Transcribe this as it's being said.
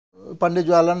Pandit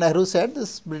Jawaharlal Nehru said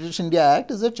this British India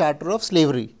Act is a charter of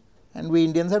slavery and we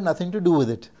Indians have nothing to do with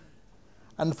it.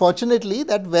 Unfortunately,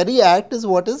 that very act is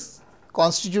what is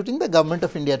constituting the government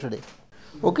of India today.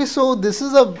 Okay, so this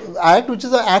is an act which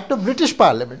is an act of British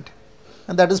Parliament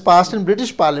and that is passed in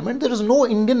British Parliament. There is no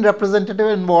Indian representative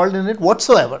involved in it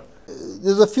whatsoever.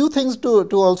 There's a few things to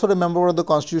also remember about the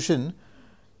Constitution.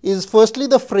 Is firstly,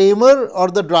 the framer or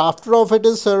the drafter of it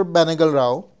is Sir Banagal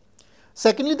Rao.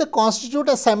 Secondly, the Constituent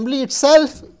Assembly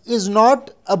itself is not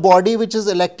a body which is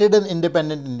elected in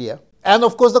independent India. And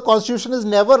of course, the Constitution is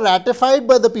never ratified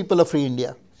by the people of free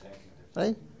India.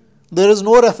 Right? There is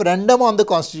no referendum on the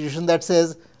Constitution that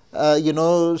says,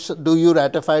 do you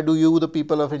ratify, do you, the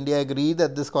people of India, agree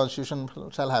that this Constitution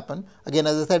shall happen? Again,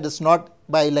 as I said, it's not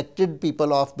by elected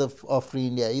people of free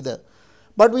India either.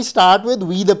 But we start with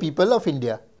we, the people of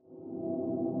India.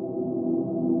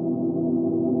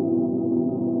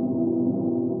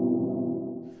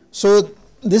 So,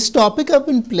 this topic I have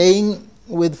been playing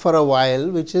with for a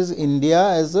while, which is India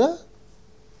as a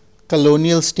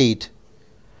colonial state.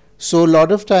 So, a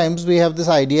lot of times we have this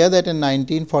idea that in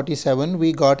 1947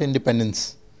 we got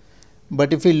independence.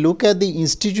 But if we look at the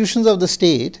institutions of the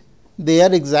state, they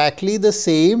are exactly the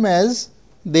same as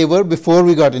they were before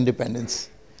we got independence.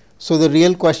 So, the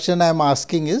real question I am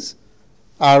asking is,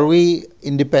 are we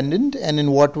independent and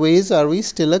in what ways are we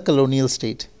still a colonial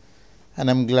state? And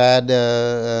I am glad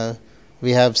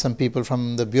we have some people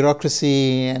from the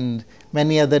bureaucracy and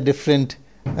many other different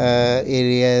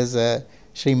areas.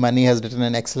 Shri Mani has written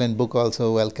an excellent book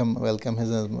also, welcome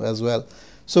him as well.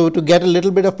 So, to get a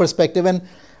little bit of perspective, and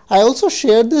I also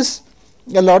shared this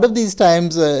a lot of these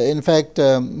times. In fact,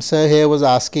 Sir here was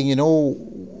asking,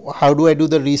 how do I do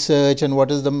the research and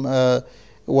what is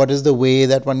the way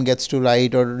that one gets to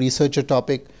write or research a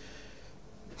topic.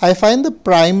 I find the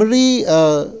primary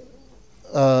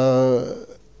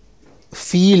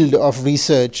field of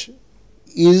research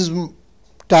is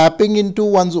tapping into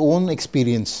one's own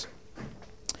experience.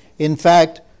 In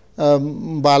fact,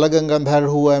 Balagangadhara,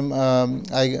 who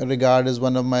I regard as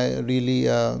one of my really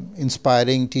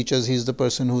inspiring teachers, he is the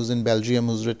person who is in Belgium,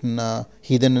 who has written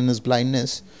Heathen in His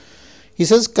Blindness. He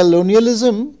says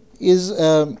colonialism is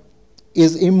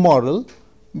immoral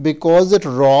because it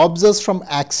robs us from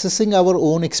accessing our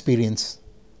own experience.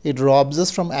 It robs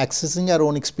us from accessing our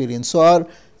own experience. So, our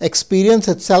experience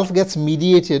itself gets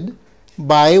mediated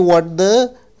by what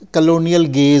the colonial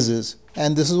gaze is.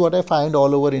 And this is what I find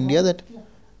all over India, that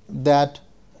we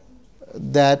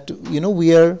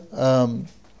are,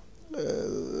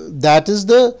 that is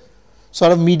the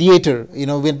sort of mediator.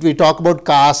 When we talk about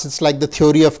caste, it's like the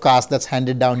theory of caste that's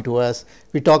handed down to us.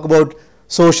 We talk about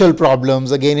social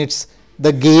problems, again it's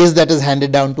the gaze that is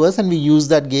handed down to us and we use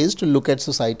that gaze to look at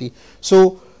society.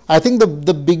 So, I think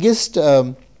the biggest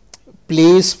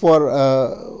place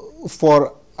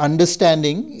for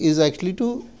understanding is actually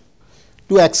to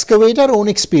excavate our own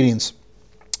experience.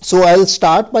 So, I will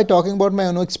start by talking about my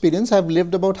own experience. I have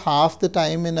lived about half the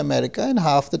time in America and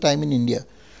half the time in India.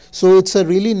 So, it's a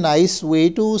really nice way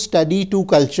to study two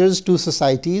cultures, two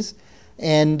societies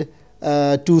and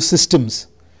two systems.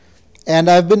 And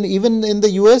I have been, even in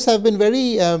the US, I have been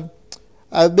very, I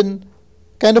have been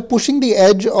kind of pushing the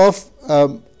edge of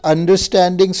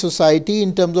understanding society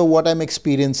in terms of what I am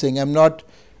experiencing. I am not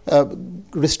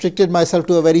restricted myself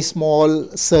to a very small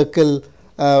circle.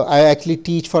 I actually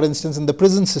teach, for instance, in the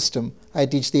prison system. I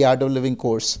teach the Art of Living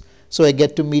course. So, I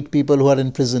get to meet people who are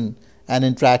in prison and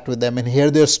interact with them and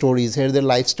hear their stories, hear their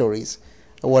life stories,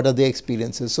 what are their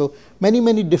experiences. So,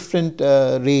 many different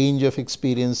range of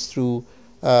experience through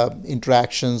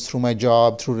interactions, through my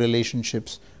job, through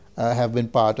relationships have been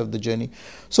part of the journey.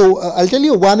 So, I'll tell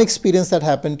you one experience that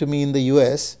happened to me in the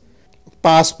US.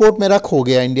 Passport मेरा खो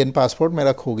गया, Indian passport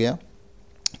मेरा खो गया,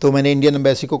 तो मैंने Indian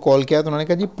embassy को call किया तो उन्होंने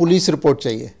कहा जी पुलिस रिपोर्ट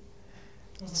चाहिए.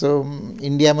 सो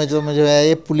इंडिया में जो मुझे है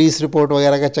ये पुलिस रिपोर्ट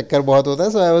वगैरह का चक्कर बहुत होता है.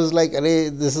 सो आई वाज लाइक अरे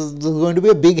this is going to be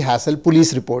a big hassle,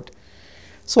 police report.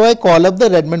 So I call up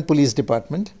the Redmond police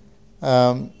department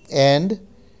and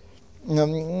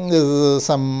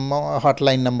some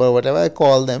hotline number, whatever. I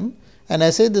call them and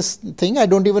I say this thing, I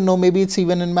don't even know, maybe it's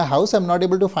even in my house, I'm not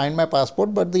able to find my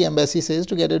passport, but the embassy says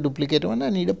to get a duplicate one,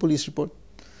 I need a police report.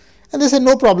 And they said,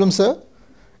 no problem, sir.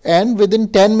 And within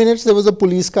 10 minutes, there was a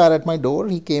police car at my door.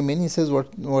 He came in, he says,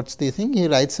 what's the thing? He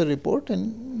writes a report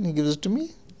and he gives it to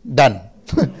me. Done.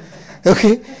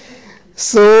 Okay.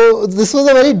 So, this was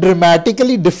a very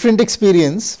dramatically different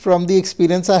experience from the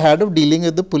experience I had of dealing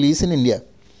with the police in India.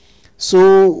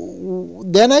 So,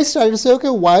 then I started to say, okay,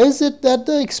 why is it that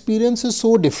the experience is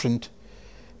so different?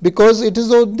 Because it is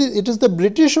the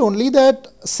British only that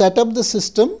set up the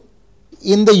system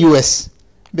in the US.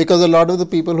 because a lot of the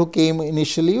people who came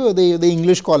initially were the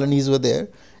English colonies were there,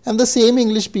 and the same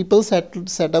English people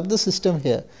set up the system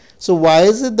here. So why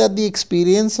is it that the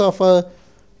experience of a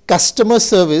customer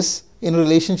service in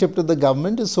relationship to the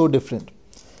government is so different?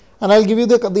 And I'll give you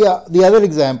the other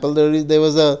example. There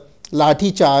was a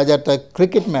lathi charge at a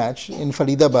cricket match in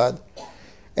Faridabad,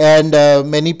 and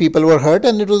many people were hurt,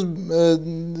 and it was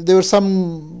there was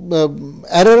some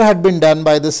error had been done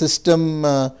by the system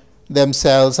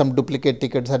themselves. Some duplicate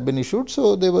tickets had been issued,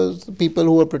 so there was people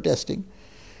who were protesting,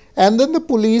 and then the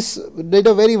police did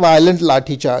a very violent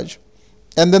lathi charge,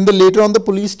 and then later on the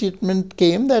police statement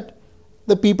came that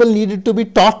the people needed to be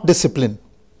taught discipline.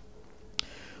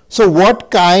 So what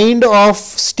kind of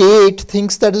state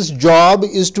thinks that its job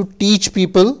is to teach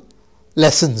people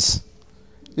lessons,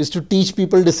 is to teach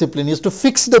people discipline, is to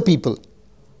fix the people?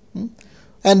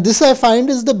 And this I find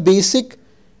is the basic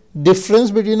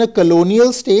difference between a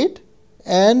colonial state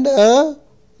and a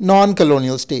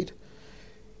non-colonial state.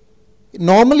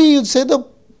 Normally you'd say that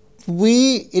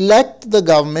we elect the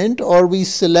government or we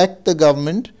select the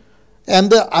government, and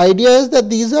the idea is that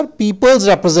these are people's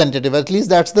representative. At least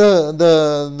that's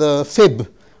the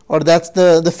fib, or that's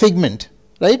the figment,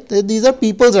 right? These are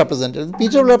people's representative.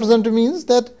 People's representative means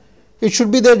that it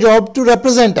should be their job to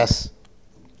represent us,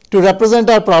 to represent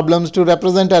our problems, to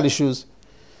represent our issues.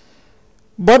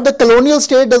 But the colonial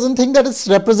state doesn't think that it's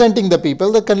representing the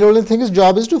people. The colonial thing, its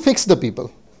job is to fix the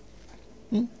people.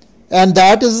 And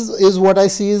that is what I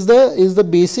see is the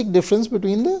basic difference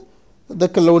between the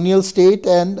colonial state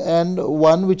and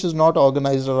one which is not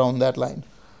organized around that line.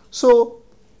 So,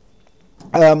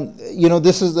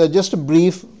 this is just a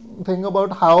brief thing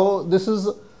about how this is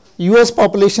US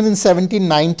population in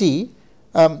 1790.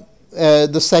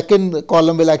 The second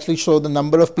column will actually show the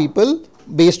number of people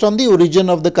based on the origin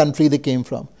of the country they came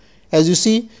from. As you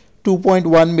see,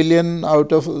 2.1 million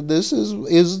out of this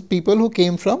is people who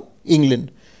came from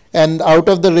England. And out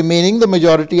of the remaining, the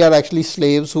majority are actually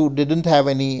slaves who didn't have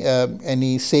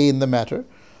any say in the matter.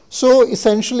 So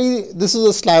essentially, this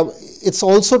is it's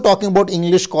also talking about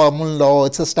English common law.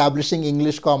 It's establishing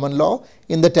English common law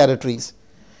in the territories.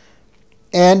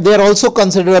 And they are also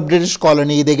considered a British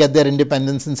colony. They get their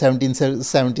independence in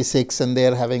 1776, and they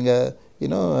are having a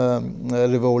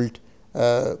revolt.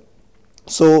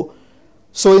 So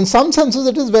in some senses,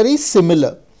 it is very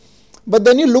similar. But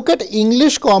then you look at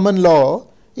English common law.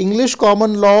 English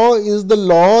common law is the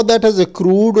law that has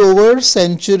accrued over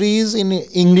centuries in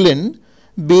England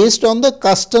based on the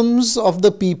customs of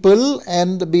the people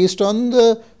and based on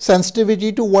the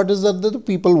sensitivity to what is that the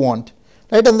people want.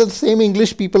 Right? And the same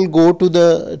English people go to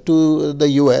the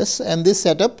US and they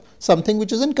set up something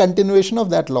which is in continuation of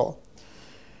that law.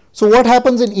 So what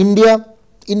happens in India?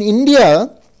 In India,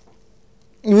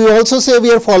 we also say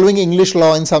we are following English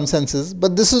law in some senses,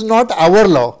 but this is not our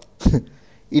law.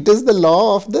 It is the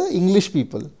law of the English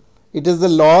people. It is the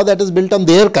law that is built on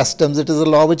their customs. It is a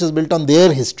law which is built on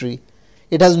their history.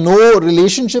 It has no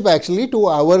relationship actually to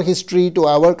our history, to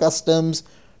our customs,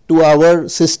 to our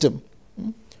system.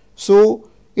 So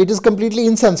it is completely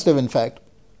insensitive, in fact.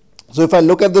 So if I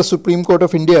look at the Supreme Court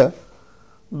of India,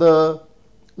 the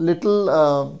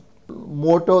little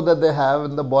motto that they have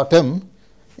in the bottom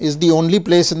is the only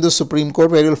place in the Supreme Court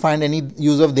where you will find any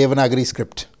use of Devanagari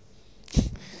script.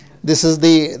 This is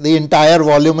the entire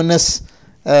voluminous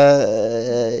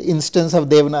instance of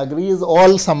Devanagari is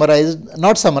all summarized,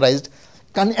 not summarized,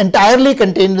 entirely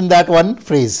contained in that one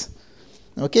phrase.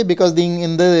 Okay, because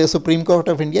in the Supreme Court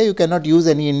of India, you cannot use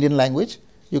any Indian language,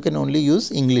 you can only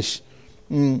use English.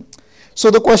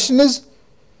 So the question is,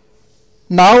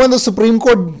 now when the Supreme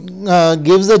Court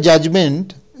gives a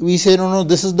judgment, we say, no,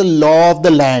 this is the law of the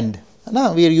land.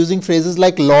 No, we are using phrases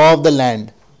like law of the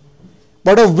land.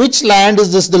 But of which land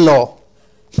is this the law?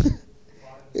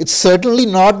 It's certainly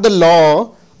not the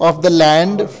law of the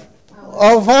land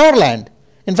of our land.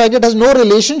 In fact, it has no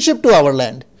relationship to our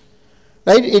land.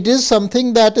 Right? It is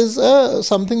something that is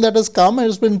something that has come and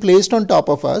has been placed on top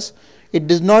of us. It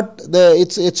does not,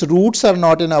 its roots are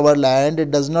not in our land.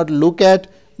 It does not look at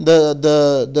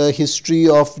the history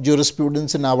of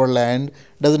jurisprudence in our land.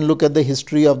 Doesn't look at the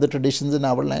history of the traditions in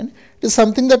our land. It is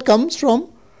something that comes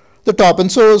from the top.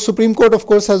 And so Supreme Court, of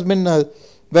course, has been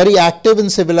very active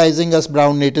in civilizing us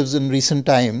brown natives in recent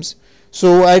times.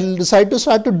 So I'll decide to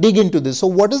start to dig into this. So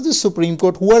what is this Supreme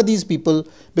Court? Who are these people?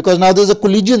 Because now there's a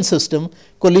collegiate system.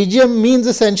 Collegium means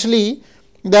essentially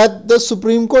that the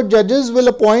Supreme Court judges will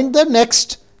appoint the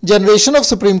next generation of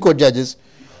Supreme Court judges.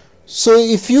 So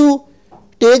if you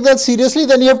take that seriously,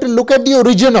 then you have to look at the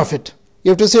origin of it.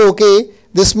 You have to say, okay,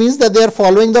 this means that they are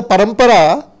following the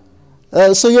parampara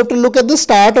So you have to look at the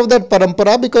start of that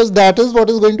parampara, because that is what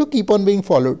is going to keep on being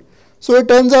followed. So it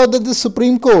turns out that the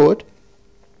Supreme Court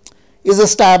is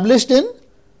established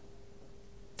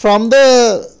from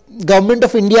the Government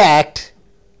of India Act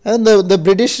and the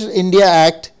British India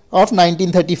Act of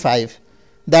 1935.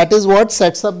 That is what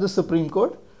sets up the Supreme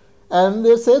Court. And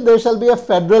they say there shall be a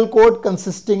federal court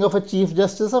consisting of a Chief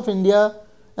Justice of India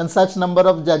and such number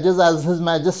of judges as His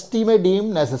Majesty may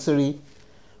deem necessary.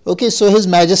 Okay, so His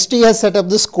Majesty has set up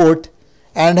this court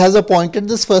and has appointed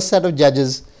this first set of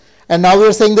judges. And now we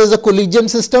are saying there is a collegium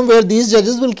system where these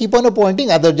judges will keep on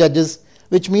appointing other judges,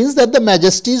 which means that the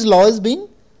Majesty's law is being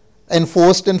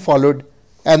enforced and followed,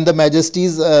 and the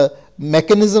Majesty's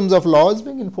mechanisms of law is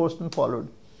being enforced and followed.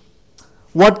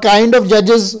 What kind of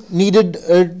judges needed,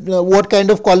 what kind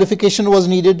of qualification was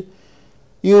needed?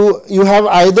 You have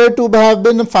either to have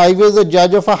been 5 years a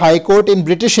judge of a high court in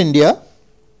British India,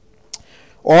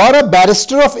 or a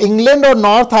barrister of England or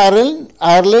North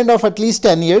Ireland of at least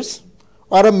 10 years,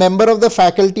 or a member of the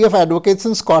faculty of advocates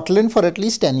in Scotland for at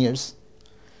least 10 years.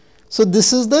 So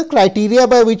this is the criteria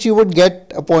by which you would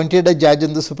get appointed a judge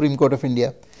in the Supreme Court of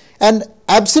India. And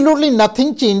absolutely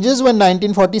nothing changes when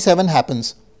 1947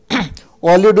 happens.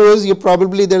 All you do is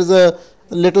there's a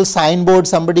little signboard,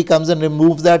 somebody comes and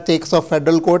removes that, takes off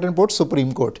federal court and puts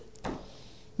Supreme Court.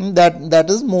 That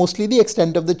is mostly the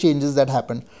extent of the changes that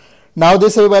happened. Now they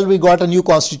say, well, we got a new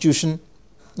constitution.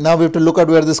 Now we have to look at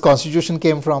where this constitution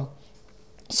came from.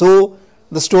 So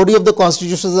the story of the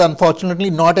constitution is unfortunately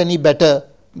not any better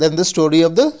than the story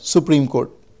of the Supreme Court.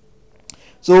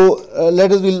 So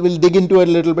we'll dig into it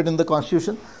a little bit in the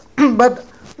constitution. But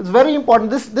it's very important.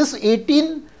 This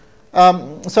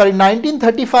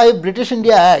 1935 British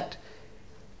India Act,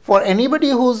 for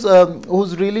anybody who's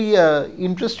really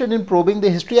interested in probing the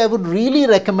history, I would really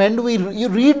recommend you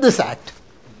read this act,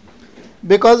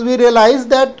 because we realize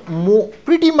that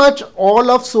pretty much all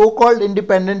of so-called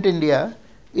independent India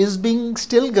is being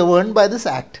still governed by this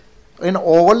act in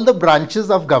all the branches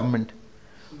of government.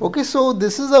 Okay, so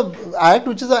this is an act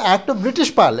which is an act of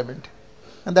British Parliament,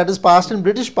 and that is passed in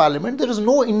British Parliament. There is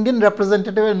no Indian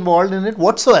representative involved in it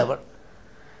whatsoever.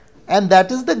 And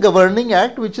that is the governing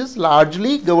act which is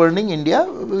largely governing India.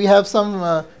 We have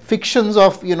some fictions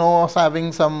of,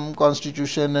 having some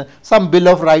constitution, some Bill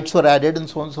of Rights were added and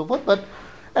so on and so forth.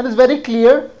 And it's very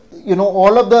clear,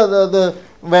 all of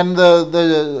when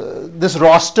this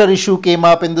roster issue came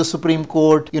up in the Supreme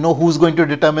Court, who's going to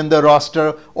determine the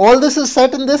roster, all this is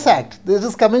set in this act. This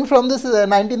is coming from this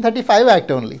 1935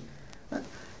 act only.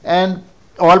 And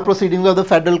all proceedings of the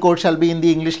federal court shall be in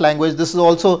the English language. This is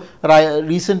also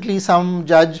recently some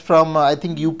judge from I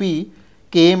think UP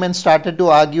came and started to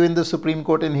argue in the Supreme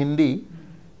Court in Hindi,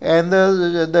 and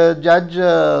the judge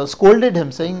scolded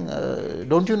him, saying,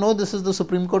 don't you know this is the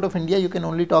Supreme Court of India, you can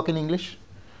only talk in English.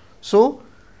 So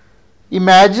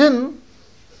imagine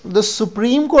the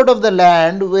Supreme Court of the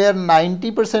land where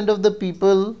 90% of the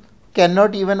people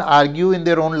cannot even argue in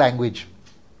their own language.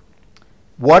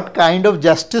 What kind of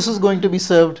justice is going to be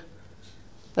served?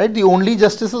 Right? The only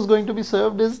justice is going to be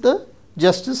served is the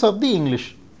justice of the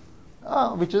English,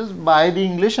 which is by the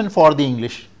English and for the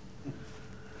English.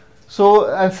 So,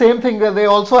 same thing, they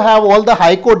also have all the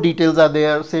high court details are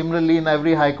there. Similarly, in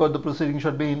every high court, the proceeding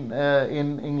should be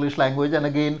in English language, and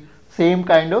again, same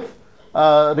kind of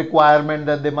requirement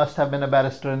that they must have been a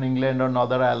barrister in England or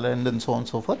Northern Ireland and so on and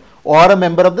so forth, or a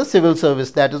member of the civil service.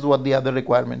 That is what the other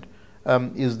requirement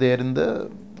is there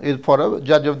for a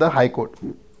judge of the High Court.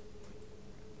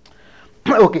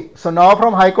 Okay, so now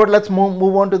from High Court, let's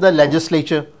move on to the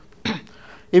legislature.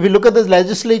 If you look at this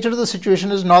legislature, the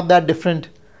situation is not that different.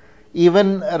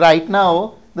 Even right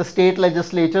now, the state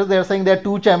legislature, they are saying there are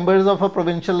two chambers of a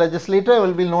provincial legislature,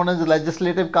 will be known as the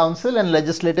Legislative Council and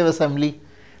Legislative Assembly.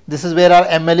 This is where our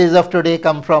MLAs of today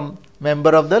come from,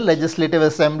 member of the Legislative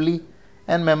Assembly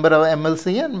and member of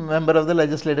MLC and member of the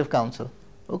Legislative Council.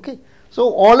 Okay.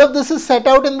 So all of this is set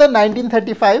out in the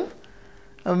 1935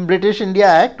 British India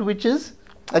Act, which is,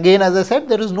 again, as I said,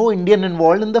 there is no Indian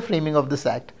involved in the framing of this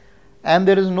act, and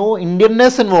there is no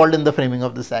Indianness involved in the framing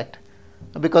of this act,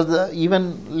 because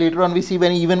even later on we see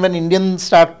even when Indians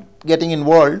start getting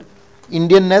involved,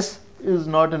 Indianness is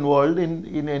not involved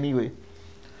in any way.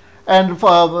 And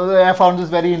I found this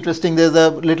very interesting. There is a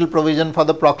little provision for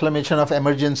the proclamation of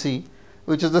emergency,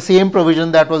 which is the same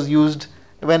provision that was used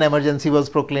when emergency was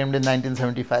proclaimed in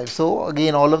 1975. So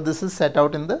again, all of this is set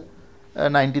out in the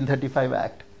 1935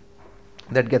 Act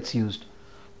that gets used.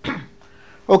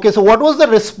 Okay, so what was the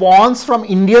response from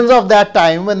Indians of that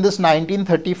time when this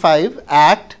 1935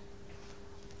 Act,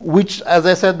 which, as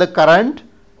I said, the current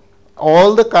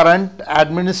all the current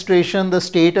administration, the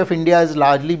state of India is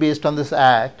largely based on this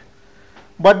act.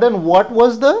 But then what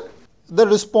was the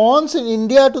response in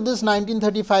India to this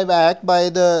 1935 act by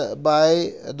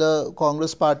the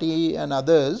Congress party and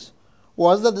others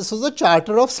was that this was a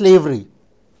charter of slavery.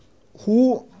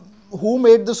 Who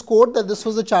made this quote that this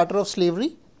was a charter of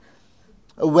slavery?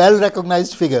 A well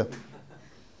recognized figure.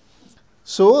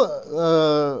 So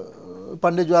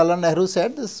Pandit Jawaharlal Nehru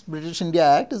said this British India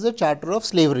Act is a charter of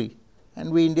slavery and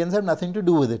we Indians have nothing to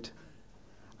do with it.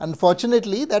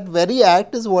 Unfortunately, that very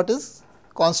act is what is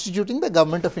constituting the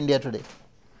government of India today.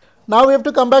 Now we have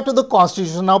to come back to the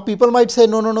constitution. Now people might say,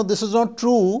 no, this is not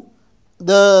true.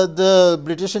 The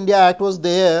British India Act was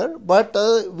there, but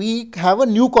we have a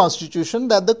new constitution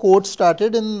that the court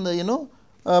started in,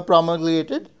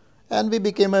 promulgated, and we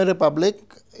became a republic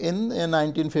in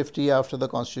 1950 after the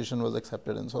constitution was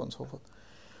accepted and so on and so forth.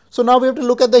 So now we have to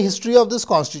look at the history of this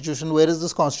constitution. Where is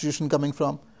this constitution coming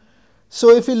from? So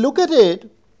if we look at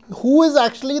it, who is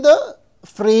actually the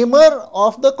framer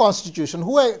of the constitution?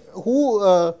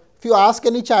 If you ask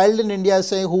any child in India,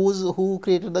 say who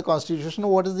created the constitution,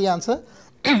 what is the answer?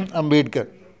 Ambedkar.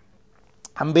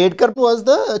 Ambedkar was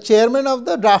the chairman of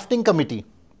the drafting committee.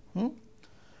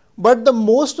 But the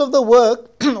most of the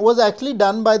work was actually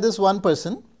done by this one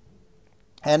person,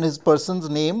 and his person's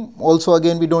name also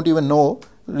again we don't even know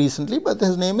recently, but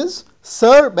his name is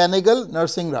Sir Benegal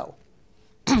Narsingh Rao.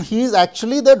 He is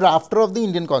actually the drafter of the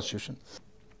Indian Constitution.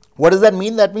 What does that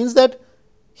mean? That means that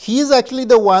he is actually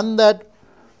the one that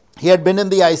he had been in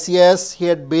the ICS, he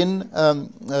had been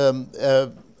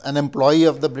an employee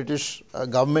of the British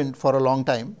government for a long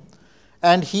time,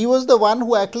 and he was the one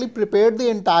who actually prepared the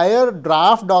entire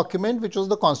draft document, which was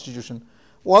the Constitution.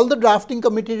 All the drafting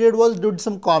committee did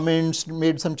some comments,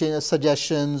 made some changes,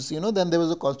 suggestions, then there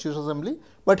was a Constitutional Assembly.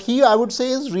 But he, I would say,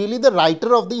 is really the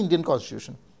writer of the Indian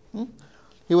Constitution.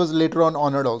 He was later on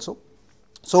honored also.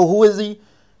 So who is he?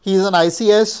 He is an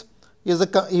ICS.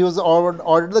 He was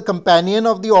ordered the Companion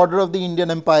of the Order of the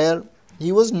Indian Empire.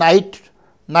 He was knighted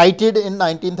in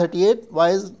 1938.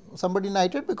 Why is somebody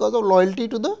knighted? Because of loyalty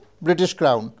to the British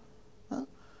Crown.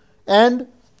 And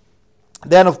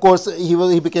then, of course,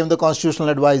 he became the constitutional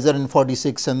advisor in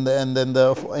 46, and then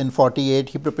in 48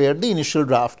 he prepared the initial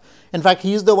draft. In fact,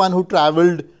 he is the one who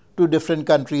travelled to different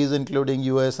countries, including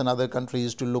US and other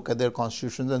countries, to look at their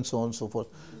constitutions and so on and so forth.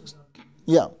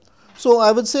 Yeah. So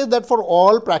I would say that for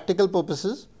all practical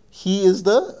purposes, he is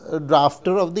the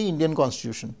drafter of the Indian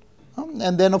Constitution.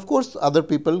 And then, of course, other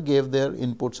people gave their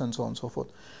inputs and so on and so forth.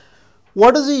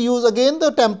 What does he use? Again,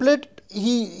 the template,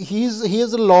 he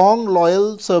is a long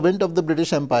loyal servant of the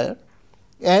British Empire,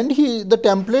 and the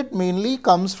template mainly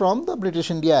comes from the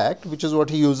British India Act, which is what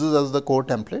he uses as the core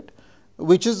template,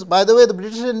 which is, by the way, the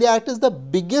British India Act is the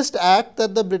biggest act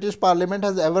that the British Parliament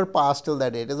has ever passed till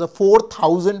that date. It is a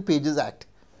 4,000 pages act,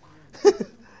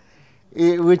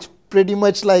 which pretty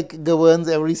much like governs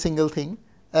every single thing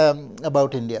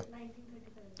about India.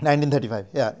 1935,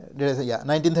 yeah,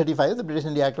 1935, the British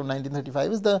India Act of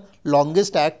 1935 is the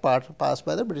longest act passed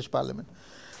by the British Parliament.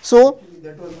 So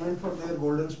that was meant for their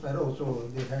golden sparrow, so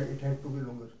it had to be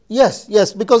longer.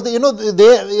 Yes, because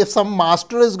if some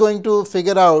master is going to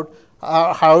figure out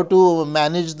how to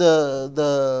manage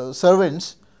the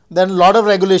servants, then a lot of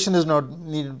regulation is not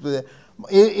needed.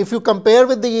 If you compare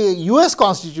with the US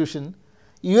Constitution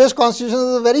is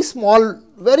a very small,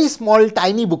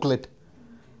 tiny booklet.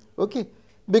 Okay.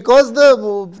 Because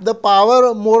the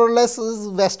power more or less is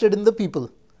vested in the people,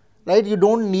 right? You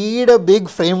don't need a big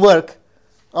framework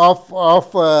of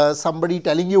somebody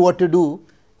telling you what to do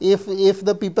if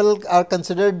the people are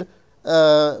considered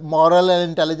moral and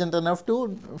intelligent enough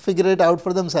to figure it out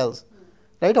for themselves,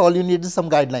 right? All you need is some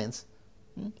guidelines.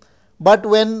 But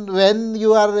when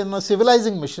you are in a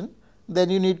civilizing mission, then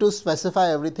you need to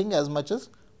specify everything as much as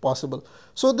possible.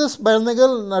 So this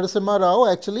Benegal Narasimha Rao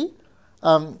actually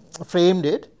framed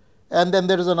it, and then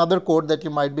there is another quote that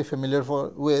you might be familiar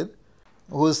with,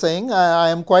 who is saying, I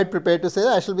am quite prepared to say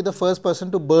I shall be the first person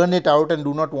to burn it out and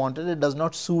do not want it. It does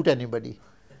not suit anybody.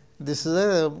 This is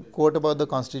a quote about the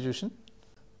Constitution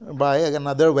by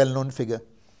another well-known figure.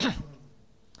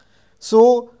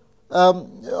 So,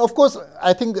 of course,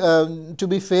 I think to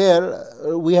be fair,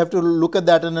 we have to look at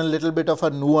that in a little bit of a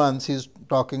nuance. He is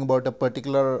talking about a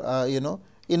particular,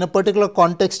 in a particular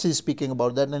context he is speaking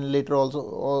about that, and later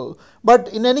also. But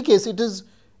in any case, there's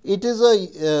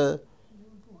a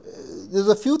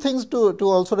few things to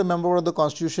also remember about the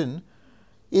Constitution.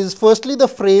 Is firstly, the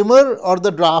framer or the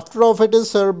drafter of it is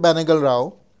Sir Benegal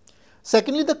Rao.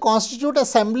 Secondly, the Constituent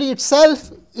Assembly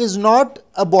itself is not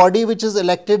a body which is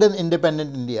elected in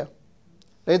independent India.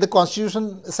 Right? The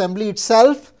Constitution Assembly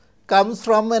itself comes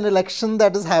from an election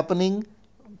that is happening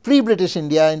pre-British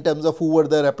India in terms of who were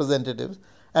the representatives,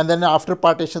 and then after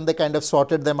partition they kind of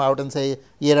sorted them out and say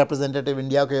ye representative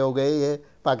India ke ho gaye, ye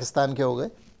Pakistan ke ho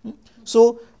gaye.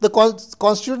 So the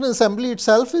Constituent Assembly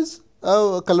itself is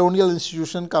a colonial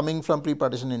institution coming from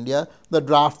pre-partition India. The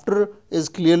drafter is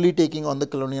clearly taking on the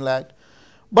Colonial Act.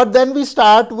 But then we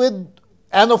start with,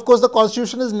 and of course the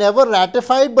Constitution is never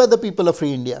ratified by the people of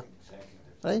free India,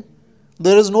 right?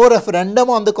 There is no referendum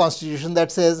on the Constitution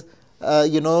that says,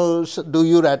 do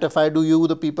you ratify, do you,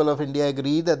 the people of India,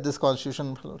 agree that this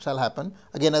Constitution shall happen?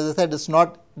 Again, as I said, it's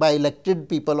not by elected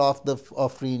people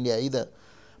of free India either.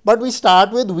 But we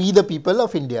start with we, the people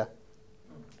of India.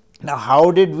 Now, how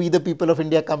did we, the people of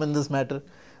India, come in this matter?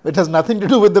 It has nothing to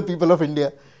do with the people of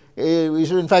India. We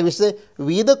should say,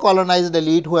 we, the colonized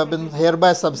elite who have been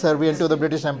hereby subservient to the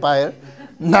British Empire,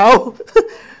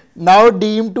 now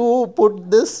deemed to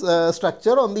put this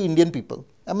structure on the Indian people.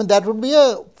 I mean, that would be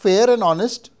a fair and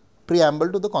honest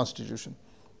preamble to the Constitution.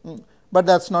 But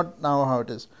that's not now how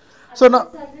it is. So now,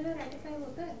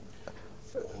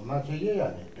 होना चाहिए या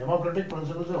नहीं, democratic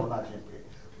principal से होना चाहिए,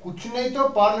 कुछ नहीं तो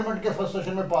पार्लियामेंट के फर्स्ट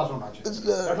सेशन में पास होना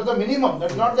चाहिए. That was the minimum,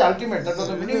 that's not the ultimate, that was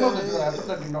the minimum that should happen,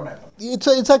 that did not happen.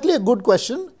 It's actually a good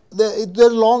question. There are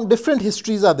long different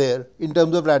histories are there in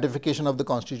terms of ratification of the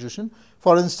Constitution.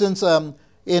 For instance,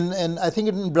 I think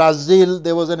in Brazil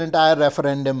there was an entire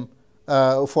referendum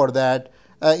for that.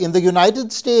 In the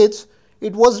United States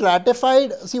it was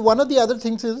ratified. See, one of the other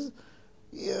things is,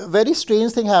 a very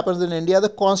strange thing happens in India. The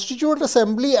Constituent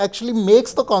Assembly actually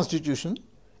makes the Constitution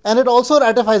and it also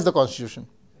ratifies the Constitution,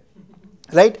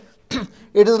 right?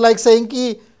 It is like saying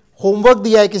कि homework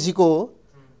दिया है किसी को,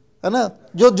 है ना,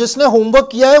 जो जिसने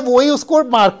homework किया है वही उसको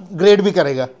mark grade भी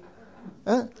करेगा.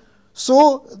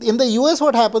 So in the US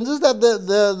what happens is that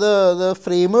the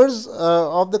framers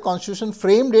of the Constitution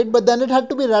framed it, but then it had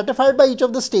to be ratified by each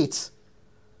of the states.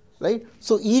 Right?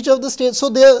 So each of the states, so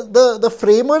the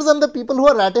framers and the people who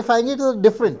are ratifying it are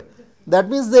different. That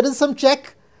means there is some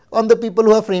check on the people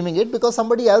who are framing it, because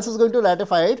somebody else is going to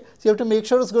ratify it. So you have to make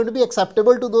sure it's going to be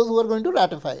acceptable to those who are going to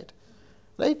ratify it.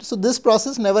 Right? So this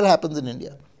process never happens in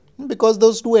India, because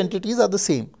those two entities are the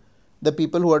same, the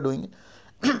people who are doing it.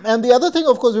 And the other thing,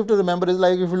 of course, you have to remember is,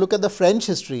 like, if you look at the French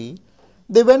history,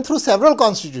 they went through several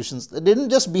constitutions. They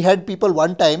didn't just behead people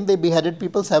one time, they beheaded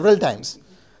people several times.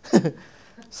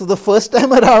 So the first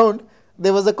time around,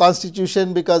 there was a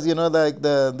constitution because,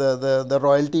 the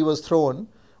royalty was thrown.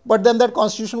 But then that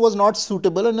constitution was not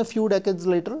suitable, and a few decades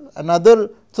later, another.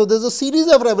 So there's a series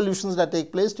of revolutions that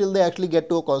take place till they actually get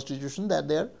to a constitution that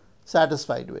they are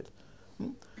satisfied with.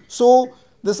 So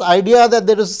this idea that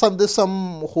there is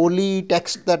some holy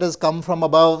text that has come from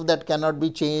above that cannot be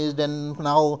changed, and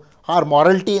now our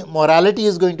morality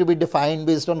is going to be defined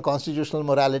based on constitutional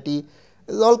morality,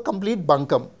 is all complete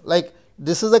bunkum. Like,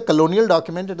 this is a colonial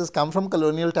document, it has come from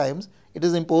colonial times, it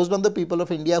is imposed on the people of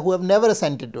India who have never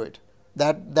assented to it.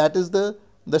 That is the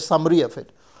summary of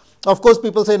it. Of course,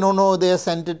 people say, no, they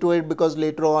assented to it because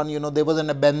later on, there was an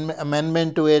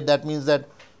amendment to it. That means that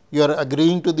you are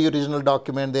agreeing to the original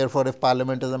document, therefore if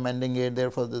Parliament is amending it,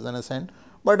 therefore there is an assent.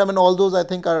 But I mean, all those I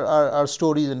think are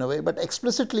stories in a way. But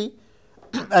explicitly,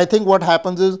 I think what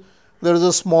happens is, there is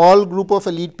a small group of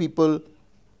elite people.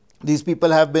 These people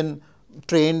have been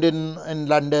trained in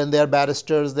London, they are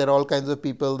barristers, they are all kinds of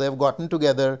people, they have gotten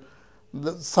together.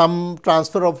 Some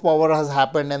transfer of power has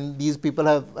happened, and these people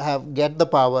have get the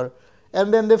power,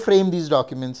 and then they frame these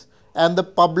documents, and the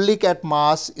public at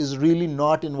mass is really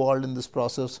not involved in this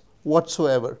process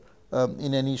whatsoever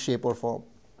in any shape or form.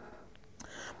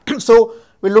 So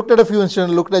we looked at a few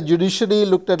instances, looked at judiciary,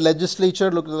 looked at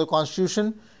legislature, looked at the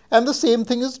constitution, and the same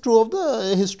thing is true of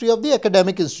the history of the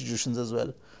academic institutions as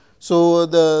well. So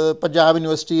the Punjab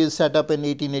University is set up in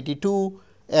 1882,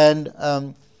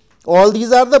 and all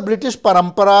these are the British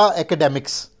Parampara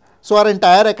academics. So our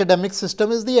entire academic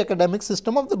system is the academic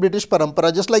system of the British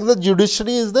Parampara. Just like the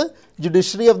judiciary is the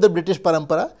judiciary of the British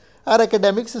Parampara, our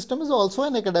academic system is also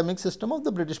an academic system of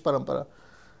the British Parampara.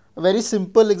 A very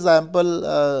simple example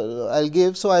I'll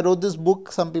give. So I wrote this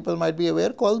book, some people might be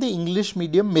aware, called The English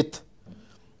Medium Myth.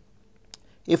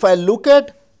 If I look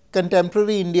at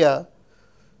contemporary India,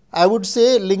 I would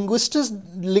say linguistic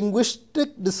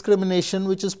discrimination,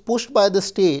 which is pushed by the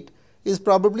state, is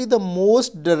probably the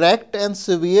most direct and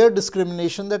severe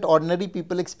discrimination that ordinary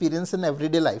people experience in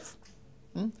everyday life.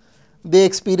 They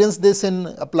experience this in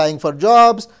applying for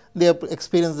jobs, they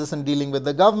experience this in dealing with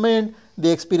the government,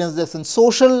 they experience this in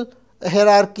social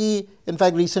hierarchy. In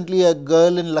fact, recently a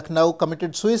girl in Lucknow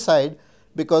committed suicide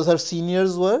because her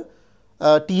seniors were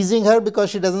teasing her because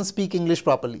she doesn't speak English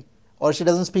properly, or she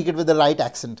doesn't speak it with the right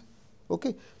accent.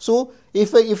 Okay. So,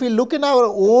 if we look in our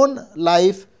own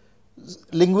life,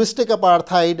 linguistic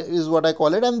apartheid is what I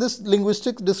call it, and this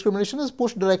linguistic discrimination is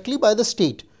pushed directly by the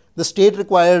state. The state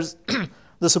requires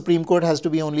the Supreme Court has to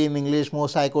be only in English,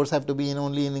 most high courts have to be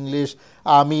only in English,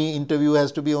 army interview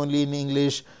has to be only in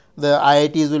English, the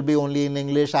IITs will be only in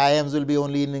English, IIMs will be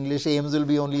only in English, AIMs will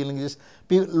be only in English.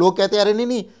 लोग कहते हैं अरे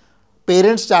नहीं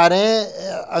parents चाह रहे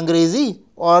हैं अंग्रेजी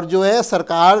और जो है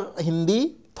सरकार हिंदी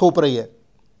थोप रही है,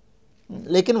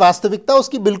 लेकिन वास्तविकता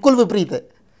उसकी बिल्कुल विपरीत है.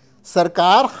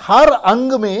 सरकार हर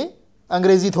अंग में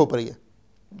अंग्रेजी थोप रही है,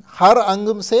 हर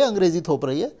अंग से अंग्रेजी थोप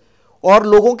रही है, और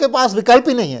लोगों के पास विकल्प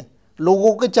ही नहीं है.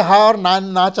 लोगों के चाह और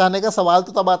ना चाहने का सवाल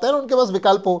तो तब आता है ना उनके पास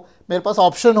विकल्प हो, मेरे पास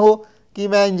ऑप्शन हो कि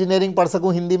मैं इंजीनियरिंग पढ़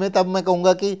सकूं हिंदी में, तब मैं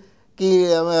कहूँगा कि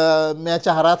मैं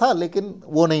चाह रहा था लेकिन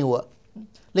वो नहीं हुआ.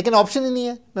 लेकिन ऑप्शन ही नहीं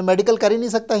है, मैं मेडिकल कर ही नहीं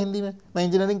सकता हिंदी में, मैं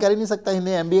इंजीनियरिंग कर ही नहीं सकता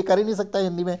हिंदी में, MBA कर ही नहीं सकता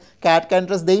हिंदी में, कैट का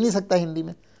एंट्रेंस दे ही नहीं सकता हिंदी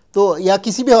में. तो या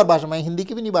किसी भी और भाषा में, हिंदी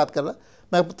की भी नहीं बात कर रहा,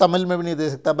 मैं तमिल में भी नहीं दे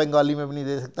सकता, बंगाली में भी नहीं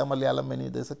दे सकता, मलयालम में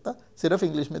नहीं दे सकता, सिर्फ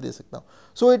इंग्लिश में दे सकता हूँ.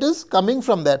 So it is coming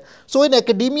from that. So in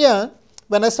academia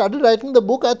when I started writing the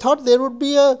book, I thought there would be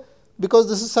because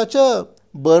this is such a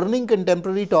burning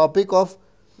contemporary topic of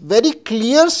very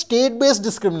clear state-based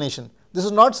discrimination. This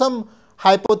is not some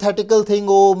hypothetical thing,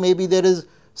 oh maybe there is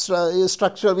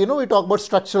structural, we talk about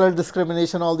structural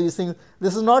discrimination, all these things.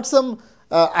 This is not some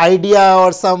idea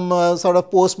or some sort of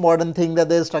postmodern thing that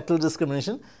there is structural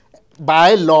discrimination.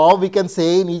 By law, we can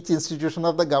say in each institution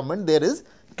of the government there is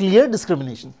clear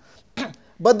discrimination.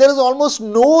 But there is almost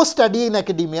no study in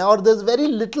academia, or there is very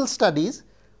little studies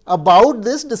about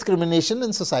this discrimination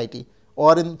in society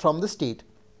or from the state.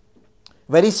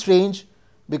 Very strange,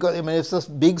 because it's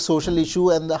a big social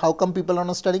issue, and how come people are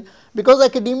not studying? Because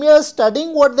academia is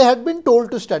studying what they had been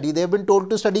told to study. They have been told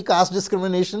to study caste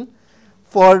discrimination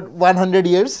for 100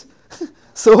 years.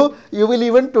 So you will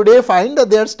even today find that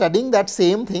they are studying that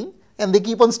same thing, and they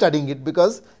keep on studying it,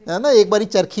 because एक बारी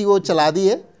चरखी वो चला दी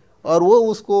है और वो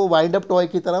उसको wind up toy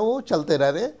की तरह वो चलते रह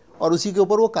रहे हैं और उसी के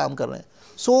ऊपर वो काम कर रहे हैं.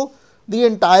 So the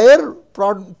entire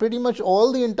pretty much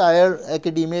all the entire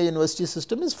academia university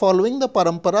system is following the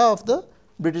parampara of the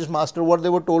British master. What they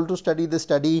were told to study, they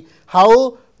study.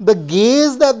 How the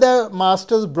gaze that the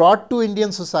masters brought to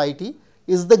Indian society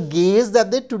is the gaze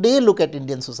that they today look at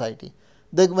Indian society.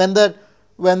 When that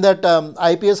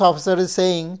IPS officer is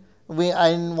saying, I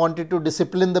wanted to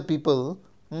discipline the people,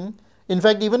 in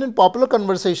fact, even in popular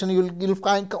conversation, you'll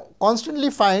constantly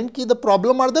find कि the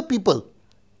problem are the people.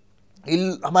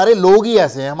 हमारे लोग ही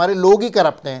ऐसे हैं, हमारे लोग ही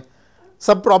corrupt हैं,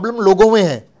 सब problem लोगों में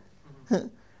है.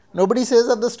 Nobody says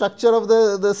that the structure of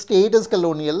the state is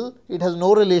colonial. It has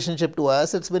no relationship to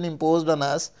us. It's been imposed on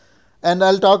us, and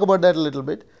I'll talk about that a little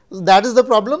bit. That is the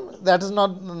problem. That is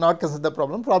not considered the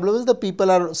problem. Problem is the people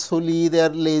are silly, they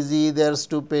are lazy, they are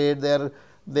stupid, they are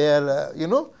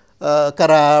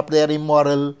corrupt, they are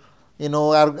immoral.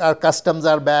 Our customs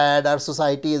are bad, our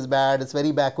society is bad, it's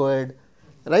very backward,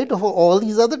 right? All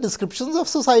these are the descriptions of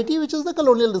society, which is the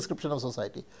colonial description of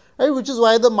society, right? Which is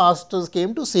why the masters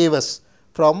came to save us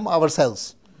from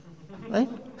ourselves, right?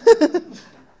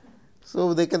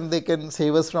 So they can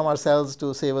save us from ourselves,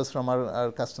 to save us from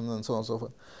our customs, and so on and so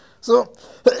forth.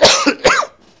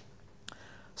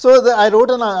 So I wrote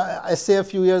an essay a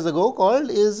few years ago called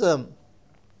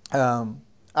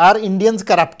Are Indians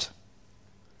Corrupt?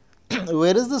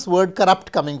 Where is this word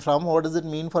corrupt coming from? What does it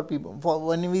mean for people?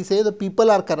 When we say the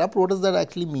people are corrupt, what does that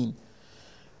actually mean?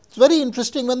 It's very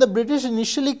interesting. When the British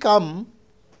initially come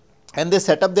and they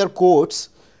set up their courts,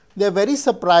 they are very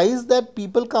surprised that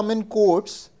people come in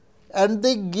courts and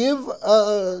they give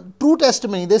true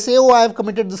testimony. They say, oh, I have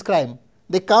committed this crime.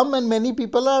 They come, and many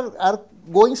people are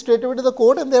going straight away to the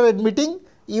court, and they are admitting,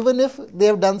 even if they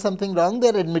have done something wrong,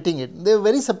 they are admitting it. They are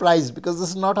very surprised, because this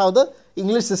is not how the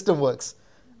English system works.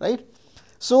 Right.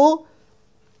 So,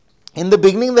 in the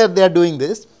beginning that they are doing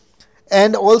this,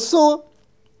 and also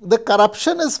the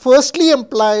corruption is firstly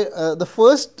the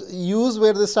first use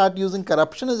where they start using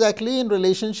corruption is actually in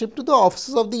relationship to the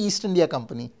offices of the East India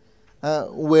Company,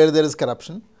 where there is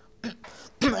corruption.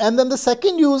 And then the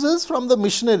second use is from the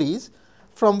missionaries,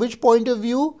 from which point of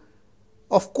view,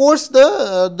 of course,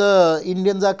 the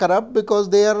Indians are corrupt because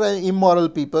they are immoral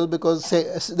people, because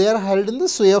they are held in the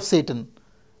sway of Satan.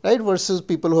 Right, versus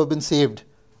people who have been saved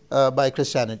by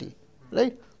Christianity,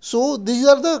 right. So these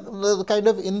are the kind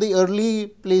of, in the early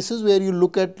places where you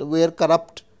look at where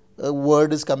corrupt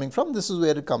word is coming from, this is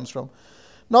where it comes from.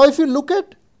 Now if you look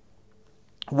at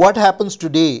what happens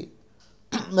today,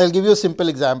 I'll give you a simple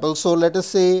example. So let us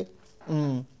say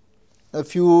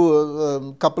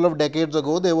couple of decades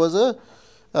ago, there was a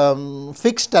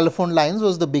fixed telephone lines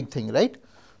was the big thing, right.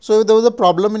 So if there was a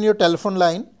problem in your telephone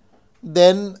line,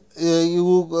 then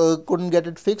you couldn't get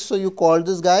it fixed, so you called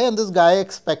this guy, and this guy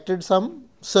expected some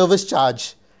service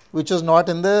charge, which was not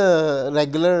in the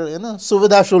regular,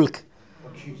 Suvidha Shulk,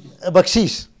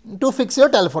 Bakshish, to fix your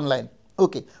telephone line.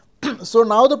 Okay. So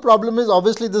now the problem is,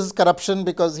 obviously this is corruption,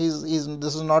 because this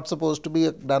is not supposed to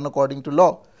be done according to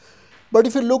law. But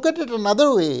if you look at it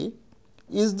another way,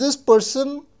 is this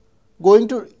person going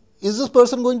to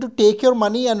take your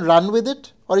money and run with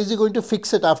it, or is he going to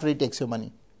fix it after he takes your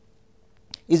money?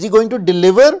 Is he going to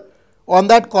deliver on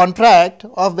that contract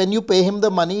of when you pay him the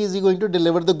money, is he going to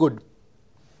deliver the good?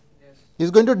 Yes. He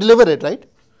is going to deliver it, right?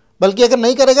 Balki agar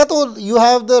nahi karega, to you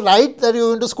have the right that you are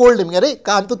going to scold him. Arey,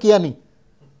 kaam to kiya nahi.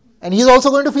 And he is also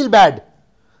going to feel bad.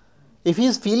 If he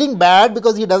is feeling bad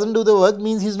because he doesn't do the work,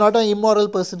 means he is not an immoral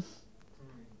person.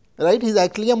 Right? He is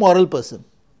actually a moral person.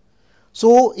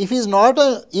 So if he is not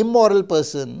an immoral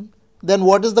person, then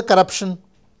what is the corruption?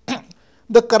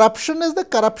 The corruption is the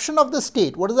corruption of the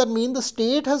state. What does that mean? The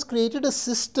state has created a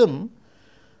system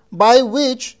by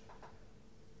which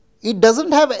it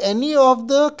doesn't have any of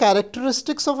the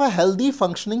characteristics of a healthy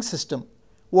functioning system.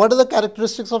 What are the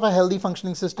characteristics of a healthy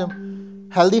functioning system?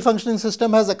 Healthy functioning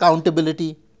system has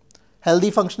accountability.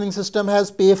 Healthy functioning system has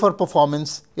pay for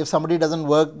performance. If somebody doesn't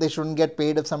work, they shouldn't get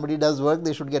paid. If somebody does work,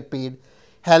 they should get paid.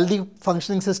 Healthy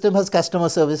functioning system has customer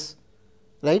service,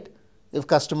 right? If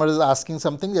customer is asking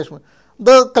something, they should.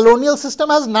 The colonial system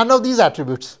has none of these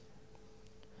attributes.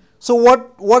 So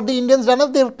what the Indians done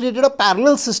is, they have created a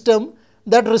parallel system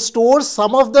that restores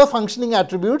some of the functioning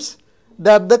attributes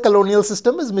that the colonial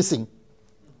system is missing,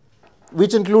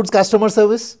 which includes customer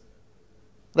service,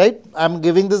 right? I am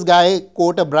giving this guy,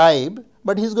 quote, a bribe,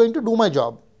 but he is going to do my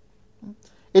job.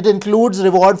 It includes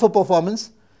reward for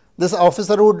performance. This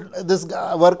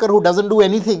worker who doesn't do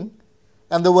anything,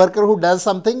 and the worker who does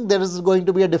something, there is going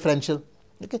to be a differential.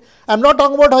 Okay, I am not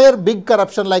talking about here big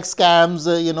corruption like scams,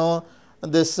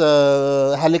 this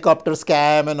helicopter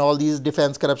scam and all these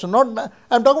defense corruption. I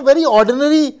am talking very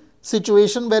ordinary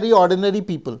situation, very ordinary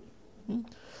people.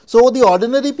 So the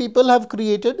ordinary people have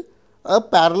created a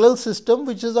parallel system,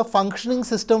 which is a functioning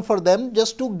system for them,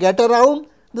 just to get around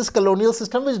this colonial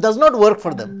system, which does not work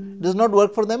for them. Does not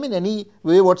work for them in any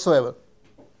way whatsoever.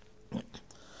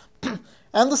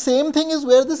 And the same thing is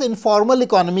where this informal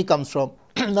economy comes from.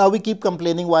 Now we keep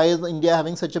complaining, why is India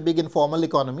having such a big informal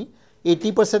economy?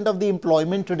 80% of the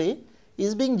employment today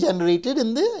is being generated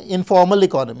in the informal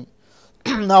economy.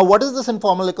 Now what is this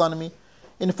informal economy?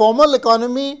 Informal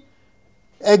economy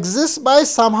exists by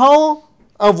somehow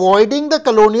avoiding the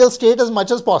colonial state as much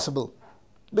as possible,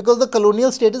 because the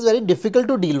colonial state is very difficult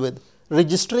to deal with.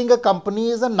 Registering a company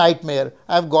is a nightmare.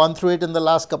 I have gone through it in the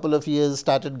last couple of years,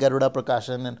 started Garuda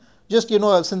Prakashan, and just,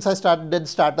 since I did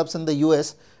startups in the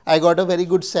US, I got a very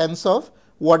good sense of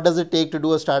what does it take to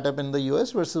do a startup in the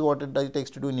US versus what it takes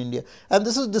to do in India. And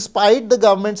this is despite the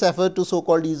government's effort to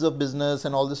so-called ease of business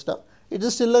and all this stuff. It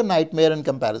is still a nightmare in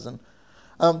comparison.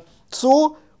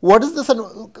 So what is this?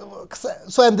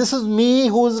 So, and this is me,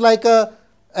 who is like a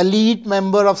elite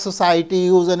member of society,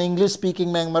 who is an English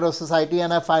speaking member of society,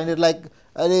 and I find it like,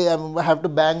 I have to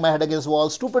bang my head against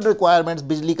walls. Stupid requirements,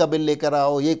 बिजली का bill लेकर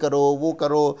आओ, ये करो, वो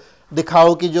करो,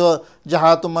 दिखाओ कि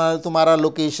जहाँ तुम्हारा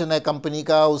लोकेशन है कंपनी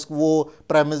का, वो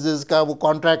प्रेमिसेस का वो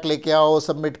कॉन्ट्रैक्ट लेके आओ,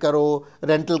 सबमिट करो,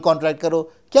 रेंटल कॉन्ट्रैक्ट करो,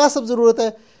 क्या सब ज़रूरत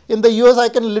है? In the US, I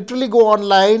can literally go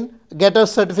online, get a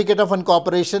certificate of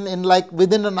incorporation in like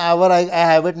within an hour. I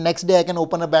have it. Next day, I can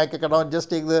open a bank account, just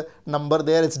take the number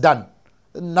there, it's done.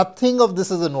 Nothing of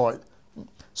this is involved.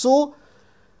 So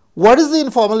what is the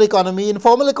informal economy?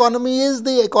 Informal economy is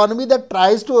the economy that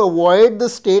tries to avoid the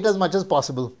state as much as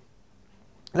possible,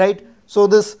 right? So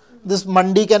this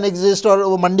mandi can exist,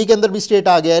 or mandi ke andar bhi state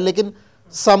aa gaya hai, lekin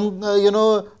some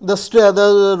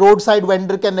the roadside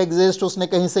vendor can exist, उसने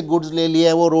कहीं से goods ले लिए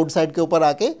है, वो roadside के ऊपर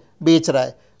आके बेच रहा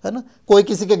है ना? कोई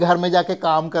किसी के घर में जाके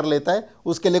काम कर लेता है,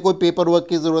 उसके लिए कोई पेपर वर्क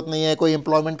की ज़रूरत नहीं है, कोई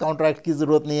एम्प्लॉयमेंट कॉन्ट्रैक्ट की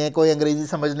ज़रूरत नहीं है, कोई अंग्रेजी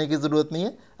समझने की ज़रूरत नहीं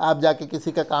है, आप जाके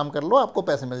किसी का काम कर लो, आपको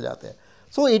पैसे मिल जाते हैं.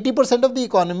 So 80% of the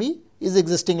economy is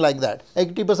existing like that.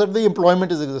 80% of the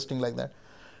employment is existing like that.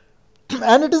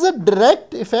 And it is a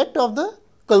direct effect of the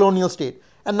colonial state.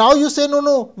 And now you say,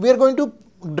 no, we are going to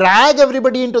drag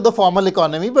everybody into the formal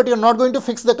economy, but you're not going to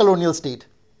fix the colonial state.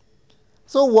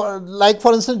 So like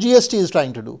for instance, GST is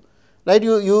trying to do, right?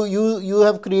 You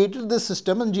have created this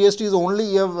system, and GST is only,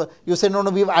 you say, no,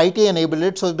 we have IT enabled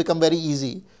it, so it's become very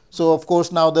easy. So of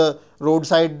course now the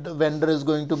roadside vendor is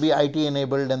going to be IT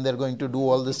enabled, and they're going to do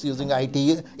all this using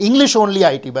IT, English only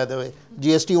IT, by the way.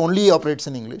 GST only operates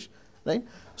in English, right?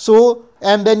 So,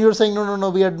 and then you're saying, no,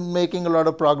 we are making a lot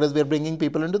of progress, we are bringing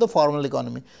people into the formal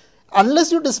economy.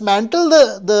 unless you dismantle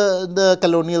the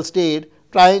colonial state,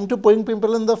 trying to bring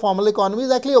people in the formal economy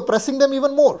is actually oppressing them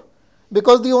even more.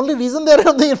 Because the only reason they are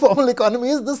in the informal economy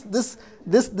is this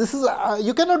is,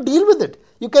 you cannot deal with it.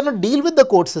 You cannot deal with the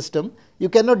court system, you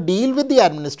cannot deal with the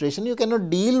administration, you cannot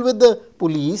deal with the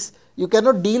police, you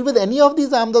cannot deal with any of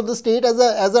these arms of the state as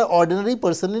an ordinary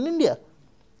person in India,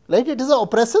 right? It is an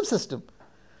oppressive system.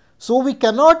 So we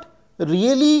cannot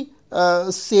really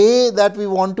say that we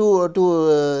want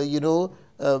to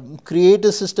create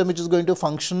a system which is going to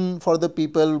function for the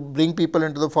people, bring people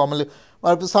into the formal.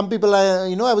 Some people,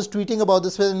 I was tweeting about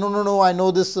this. No, I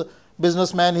know this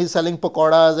businessman. He's selling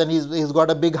pakoras and he's got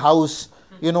a big house.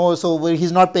 So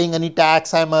he's not paying any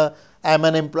tax. I'm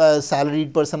an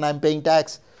salaried person. I'm paying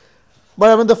tax.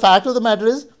 But I mean, the fact of the matter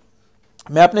is,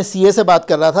 मैं अपने CA से बात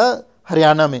कर रहा था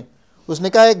हरियाणा में. उसने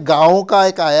कहा एक गांव का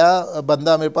एक आया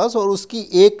बंदा मेरे पास और उसकी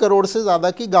 1 करोड़ से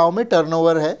ज़्यादा की गांव में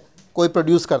टर्नओवर है, कोई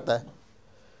प्रोड्यूस करता है.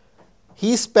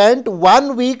 He spent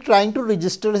 1 week trying to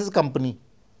register his company.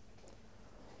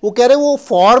 वो कह रहे वो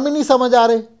फॉर्म ही नहीं समझ आ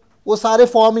रहे, वो सारे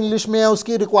फॉर्म इंग्लिश में है,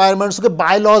 उसकी रिक्वायरमेंट्स, उसके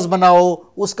बाय लॉज बनाओ,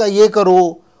 उसका ये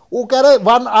करो. वो कह रहे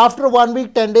after 1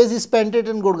 week 10 days he spent it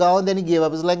in Gurgaon and then he gave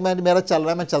up. It's like मेरा चल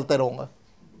रहा है, मैं चलते रहूँगा.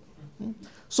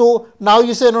 So now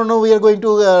you say no, we are going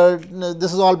to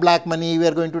this is all black money, we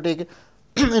are going to take it.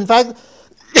 In fact,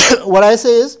 what I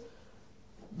say is,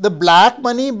 the black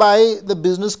money by the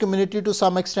business community to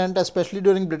some extent, especially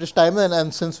during British time,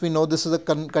 and since we know this is a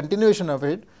continuation of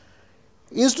it,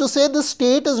 is to say the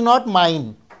state is not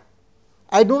mine.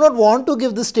 I do not want to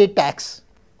give the state tax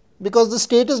because the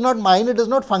state is not mine, it does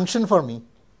not function for me.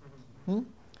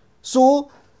 So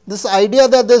this idea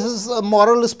that this is a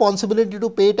moral responsibility to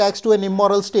pay tax to an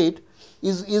immoral state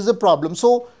is a problem.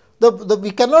 So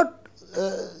we cannot,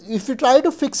 if we try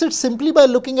to fix it simply by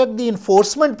looking at the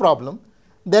enforcement problem,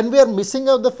 then we are missing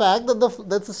out the fact that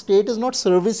the state is not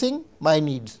servicing my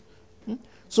needs.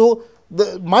 So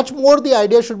much more the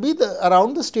idea should be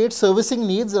around the state servicing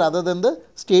needs rather than the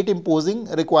state imposing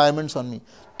requirements on me.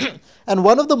 And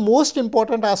one of the most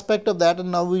important aspect of that,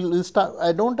 and now we'll start,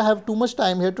 I don't have too much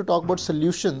time here to talk about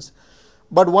solutions,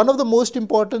 but one of the most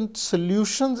important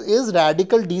solutions is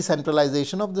radical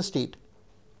decentralization of the state.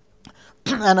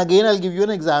 And again, I'll give you an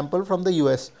example from the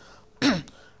US.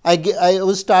 I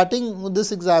was starting with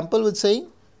this example with saying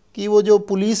कि वो जो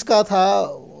police का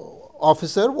था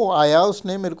officer, वो आया,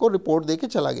 उसने मेरे को रिपोर्ट दे के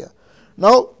चला गया.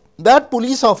 Now that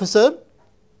police officer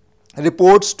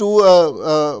reports to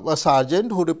a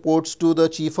sergeant, who reports to the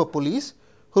chief of police,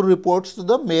 who reports to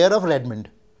the mayor of Redmond.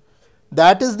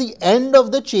 That is the end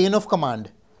of the chain of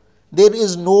command. There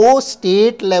is no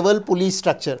state level police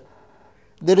structure.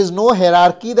 There is no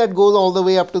hierarchy that goes all the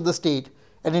way up to the state.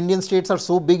 And Indian states are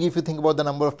so big if you think about the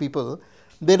number of people.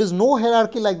 There is no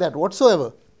hierarchy like that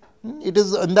whatsoever. It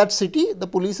is in that city, the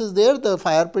police is there, the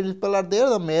fire people are there,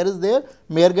 the mayor is there,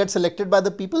 mayor gets elected by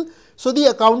the people. So the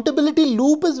accountability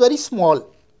loop is very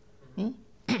small.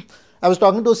 I was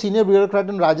talking to a senior bureaucrat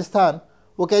in Rajasthan.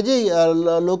 वो कहे जी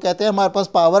लोग कहते हैं हमारे पास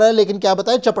power है, लेकिन क्या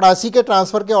बताएं चपरासी के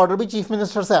ट्रांसफर के ऑर्डर भी चीफ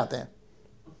मिनिस्टर से आते हैं.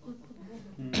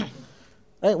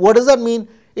 Right? What does that mean?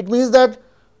 It means that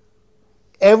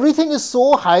everything is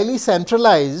so highly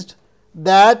centralized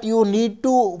that you need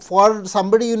to, for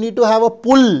somebody, you need to have a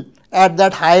pull at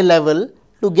that high level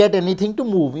to get anything to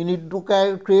move. You need to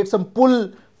create some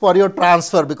pull for your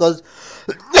transfer because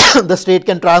the state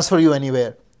can transfer you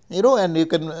anywhere, and you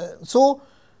can. So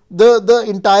the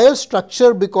entire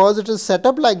structure, because it is set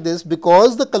up like this,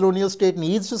 because the colonial state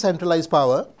needs to centralize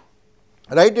power,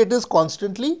 right? It is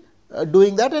constantly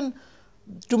doing that, and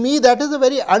to me that is a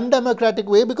very undemocratic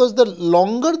way, because the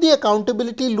longer the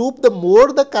accountability loop, the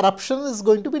more the corruption is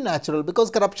going to be natural, because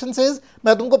corruption says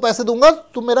मैं तुमको पैसे दूंगा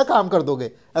तुम मेरा काम कर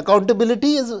दोगे.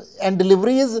 Accountability is and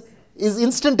delivery is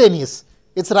instantaneous,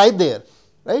 it's right there,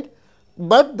 right?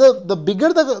 But the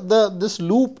bigger this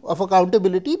loop of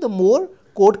accountability, the more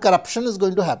quote corruption is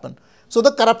going to happen. So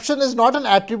the corruption is not an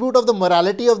attribute of the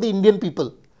morality of the Indian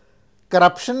people.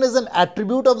 Corruption is an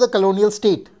attribute of the colonial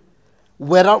state.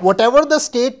 Whatever the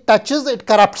state touches, it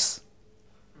corrupts.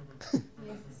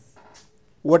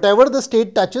 Whatever the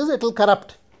state touches, it will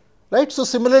corrupt, right? So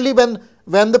similarly,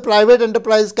 when the private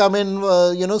enterprise come in,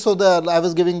 I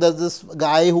was giving this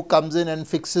guy who comes in and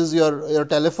fixes your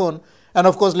telephone, and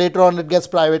of course later on it gets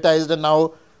privatized, and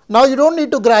now you don't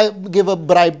need to give a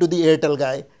bribe to the Airtel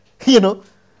guy,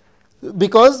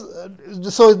 because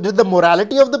so did the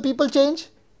morality of the people change?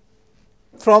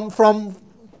 From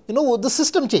the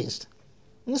system changed.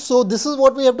 So this is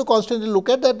what we have to constantly look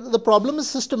at, that the problem is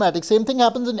systematic. Same thing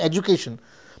happens in education.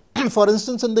 For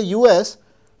instance, in the US,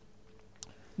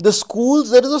 The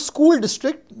schools, there is a school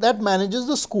district that manages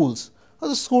the schools.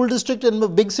 The school district in a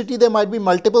big city, there might be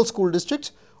multiple school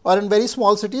districts, or in very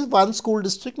small cities, one school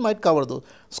district might cover those.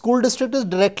 School district is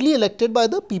directly elected by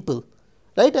the people,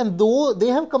 right? And though they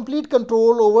have complete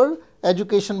control over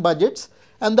education budgets,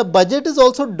 and the budget is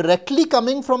also directly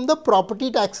coming from the property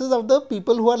taxes of the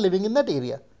people who are living in that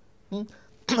area.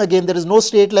 Again, there is no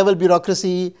state level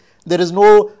bureaucracy, there is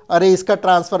no, अरे इसका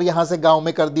transfer यहाँ से गांव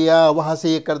में कर दिया, वहाँ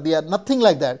से ये कर दिया, nothing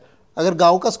like that. अगर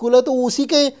गांव का स्कूल है तो उसी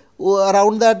के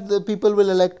around that the people will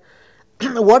elect.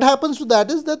 What happens to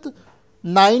that is that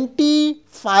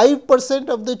 95%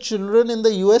 of the children in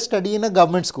the US study in a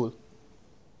government school.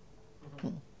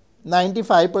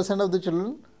 95% of the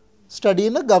children study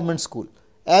in a government school,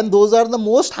 and those are the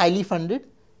most highly funded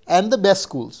and the best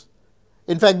schools.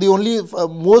 In fact, the only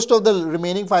most of the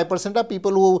remaining 5% are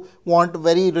people who want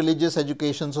very religious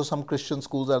education, so some Christian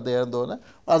schools are there.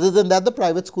 Other than that, the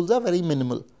private schools are very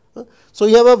minimal. So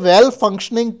you have a well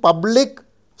functioning public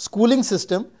schooling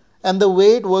system, and the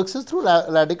way it works is through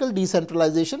radical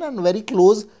decentralization and very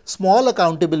close small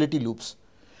accountability loops.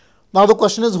 Now the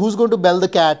question is, who's going to bell the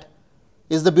cat?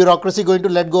 Is the bureaucracy going to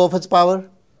let go of its power?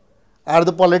 Are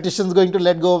the politicians going to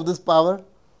let go of this power?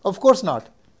 Of course not,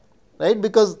 right?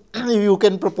 Because you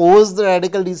can propose the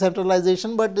radical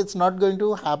decentralization, but it's not going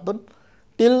to happen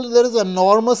till there is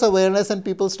enormous awareness and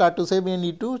people start to say we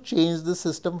need to change the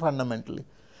system fundamentally,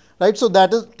 right? So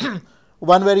that is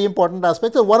one very important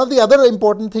aspect. So one of the other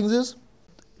important things is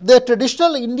the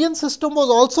traditional Indian system was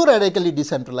also radically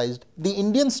decentralized. The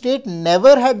Indian state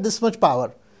never had this much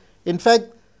power. In fact,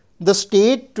 the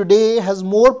state today has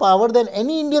more power than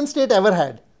any Indian state ever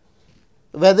had.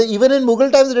 Whether even in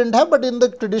Mughal times they didn't have, but in the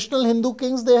traditional Hindu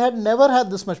kings they had never had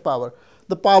this much power.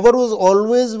 The power was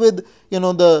always with, you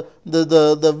know,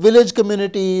 the village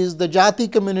communities, the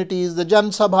jati communities, the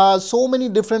Jan Sabhas, so many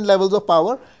different levels of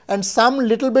power, and some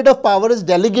little bit of power is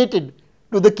delegated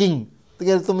to the king.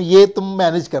 Tum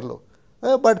manage kar lo.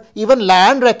 But even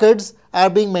land records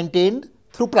are being maintained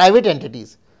through private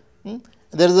entities.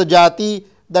 There is a jati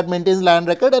that maintains land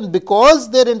record, and because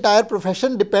their entire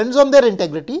profession depends on their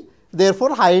integrity,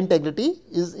 therefore high integrity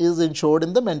is ensured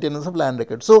in the maintenance of land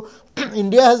records. So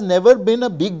India has never been a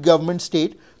big government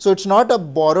state. So it's not a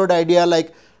borrowed idea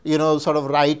like, you know, sort of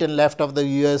right and left of the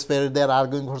US where they are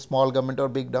arguing for small government or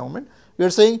big government. We are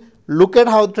saying, look at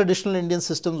how traditional Indian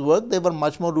systems work. They were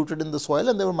much more rooted in the soil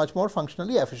and they were much more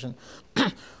functionally efficient.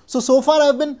 So far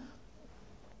I've been,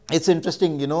 it's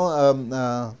interesting, you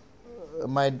know,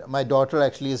 my daughter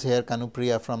actually is here,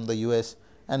 Kanupriya, from the US,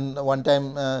 and one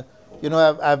time, you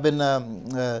know, I've been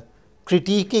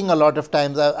critiquing a lot of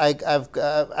times.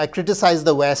 I criticize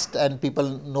the West, and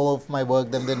people know of my work,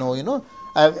 then they know, you know,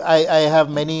 I have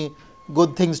many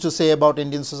good things to say about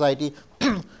Indian society.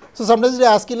 So sometimes they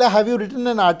ask, have you written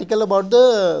an article about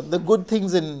the good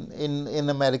things in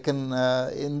American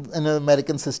in an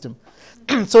American system?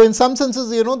 So in some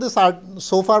senses, you know, this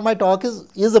so far my talk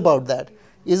is about that.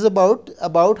 Is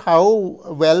about how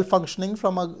well functioning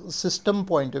from a system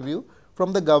point of view,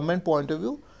 from the government point of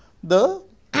view, the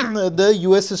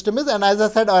US system is. And as I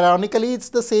said, ironically, it's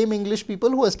the same English people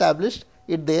who established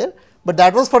it there, but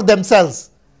that was for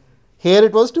themselves. Here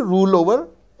it was to rule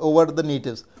over the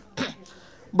natives.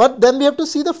 But then we have to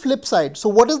see the flip side. So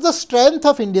what is the strength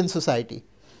of Indian society?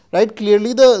 Right?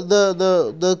 Clearly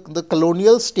the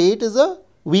colonial state is a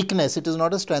weakness, it is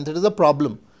not a strength, it is a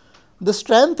problem. The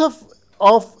strength of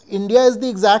India is the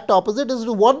exact opposite, is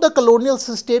what the colonial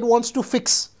state wants to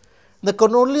fix. The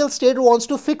colonial state wants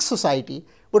to fix society,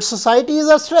 but society is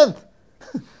our strength.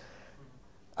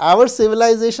 Our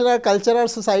civilization, our culture, our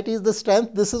society is the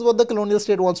strength. This is what the colonial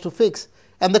state wants to fix,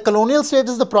 and the colonial state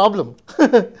is the problem.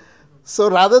 So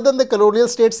rather than the colonial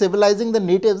state civilizing the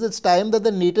natives, it's time that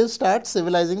the natives start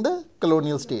civilizing the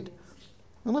colonial state.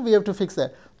 You know, we have to fix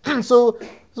that. So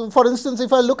for instance,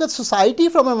 if I look at society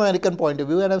from an American point of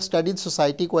view, and I've studied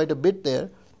society quite a bit there,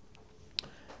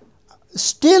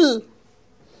 still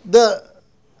the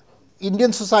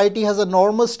Indian society has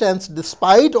enormous strengths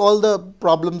despite all the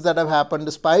problems that have happened,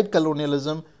 despite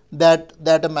colonialism,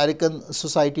 that American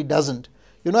society doesn't.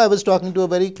 You know, I was talking to a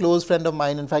very close friend of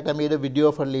mine. In fact, I made a video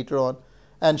of her later on,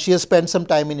 and she has spent some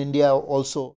time in India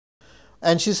also.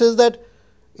 And she says that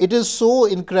it is so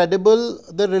incredible,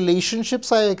 the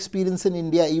relationships I experience in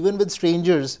India, even with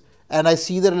strangers, and I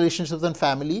see the relationships in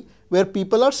family, where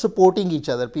people are supporting each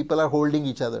other, people are holding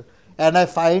each other. And I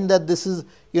find that this is,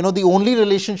 you know, the only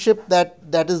relationship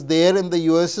that is there in the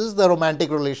US is the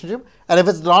romantic relationship. And if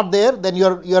it's not there, then you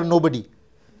are nobody,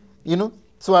 you know.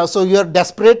 So you are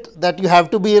desperate that you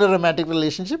have to be in a romantic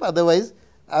relationship, otherwise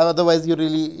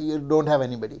you don't have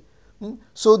anybody.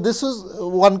 So this is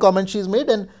one comment she's made,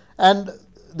 and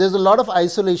there's a lot of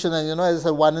isolation, and as I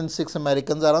said, 1 in 6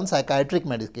 Americans are on psychiatric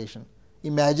medication.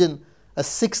 Imagine a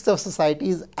sixth of society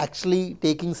is actually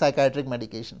taking psychiatric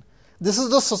medication. This is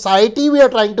the society we are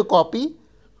trying to copy,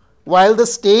 while the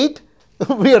state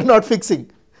we are not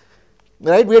fixing,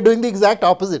 right? We are doing the exact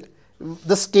opposite.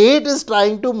 The state is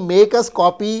trying to make us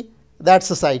copy that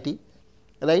society,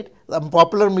 right?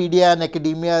 Popular media and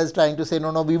academia is trying to say,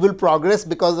 no, we will progress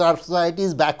because our society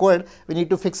is backward. We need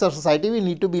to fix our society. We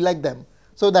need to be like them.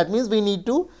 So that means we need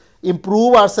to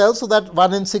improve ourselves so that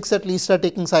 1 in 6 at least are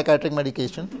taking psychiatric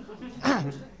medication.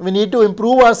 We need to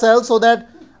improve ourselves so that,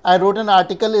 I wrote an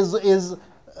article, is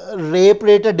rape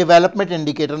rate a development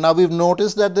indicator. Now we've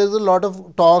noticed that there's a lot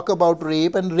of talk about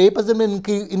rape, and rape has been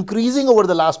increasing over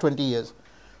the last 20 years.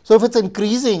 So if it's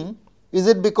increasing, is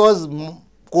it because,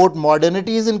 quote,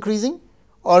 modernity is increasing,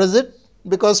 or is it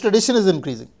because tradition is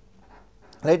increasing,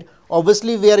 right?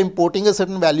 Obviously we are importing a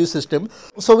certain value system.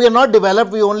 So we are not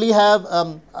developed. We only have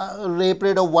a rape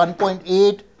rate of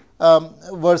 1.8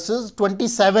 versus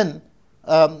 27,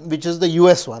 which is the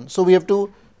US one. So we have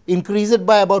to increase it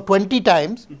by about 20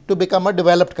 times to become a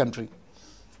developed country.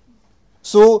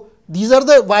 So these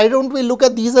are why don't we look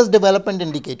at these as development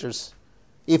indicators?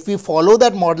 If we follow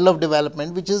that model of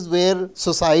development, which is where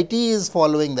society is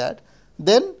following that,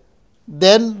 then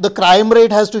the crime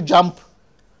rate has to jump.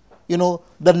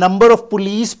 The number of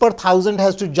police per 1,000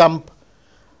 has to jump.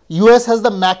 US has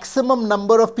the maximum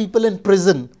number of people in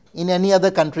prison in any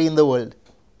other country in the world.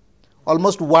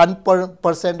 Almost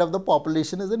 1% of the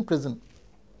population is in prison.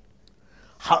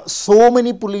 So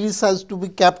many police has to be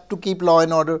kept to keep law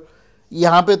and order.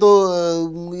 यहाँ पे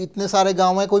तो इतने सारे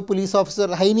गाँव में कोई police officer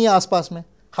है ही नहीं आसपास में.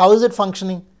 How is it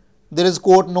functioning? There is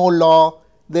court, no law,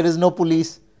 there is no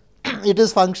police. It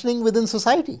is functioning within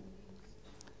society,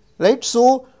 right?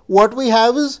 So what we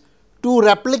have is to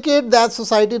replicate that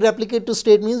society. Replicate to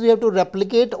state means we have to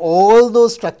replicate all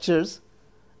those structures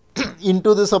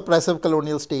into this oppressive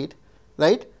colonial state,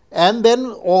 right? And then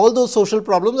all those social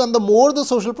problems, and the more the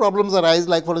social problems arise,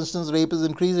 like for instance rape is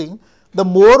increasing, the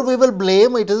more we will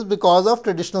blame it is because of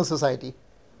traditional society,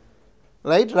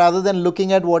 right? Rather than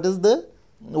looking at what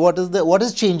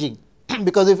is changing.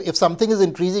 Because if something is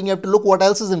increasing, you have to look what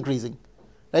else is increasing,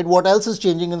 right? What else is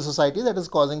changing in society that is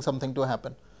causing something to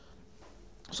happen.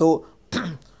 So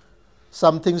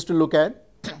some things to look at.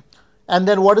 And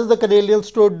then what does the Colonial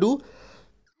State do?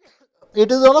 It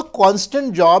is on a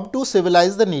constant job to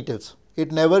civilize the natives.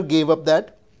 It never gave up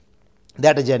that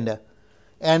agenda.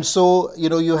 And so,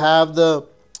 you have the,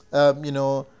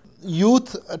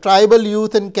 tribal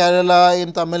youth in Kerala,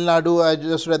 in Tamil Nadu. I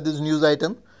just read this news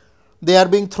item. They are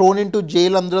being thrown into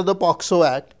jail under the POCSO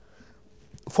Act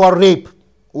for rape.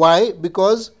 Why?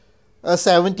 Because a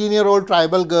 17-year-old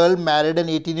tribal girl married an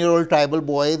 18-year-old tribal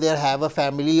boy. They have a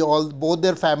family. Both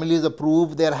their families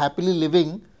approved. They are happily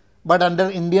living. But under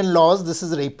Indian laws, this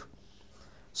is rape.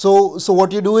 So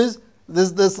what you do is,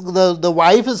 the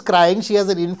wife is crying, she has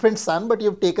an infant son, but you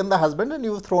have taken the husband and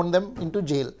you have thrown them into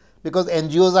jail. Because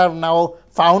NGOs are now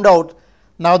found out,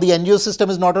 now the NGO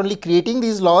system is not only creating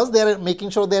these laws, they are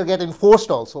making sure they get enforced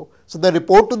also. So they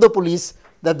report to the police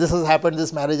that this has happened,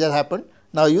 this marriage has happened,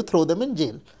 now you throw them in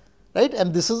jail, right?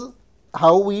 And this is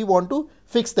how we want to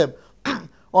fix them.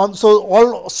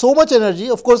 So much energy.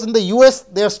 Of course, in the US,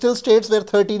 there are still states where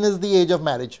 13 is the age of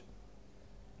marriage,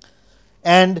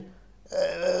 and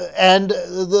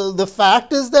the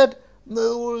fact is that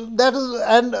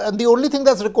the only thing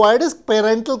that's required is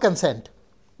parental consent.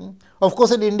 Of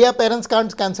course, in India, parents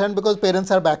can't consent because parents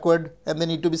are backward and they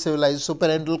need to be civilized. So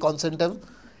parental consent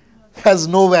has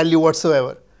no value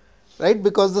whatsoever, right?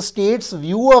 Because the state's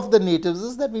view of the natives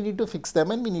is that we need to fix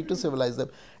them and we need to civilize them,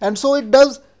 and so it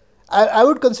does. I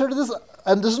would consider this,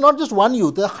 and this is not just one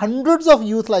youth, there are hundreds of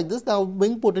youth like this now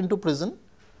being put into prison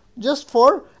just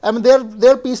for,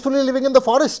 they're peacefully living in the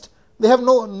forest. They have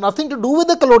nothing to do with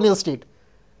the colonial state,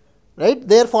 right?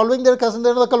 They're following their cousin,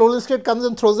 then the colonial state comes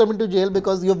and throws them into jail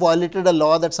because you have violated a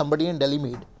law that somebody in Delhi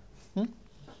made.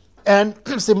 And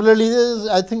similarly,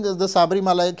 I think the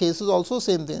Sabarimala case is also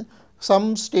same thing.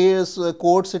 Some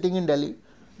court sitting in Delhi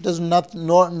does not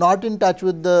in touch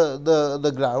with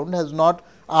the ground, has not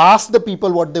asked the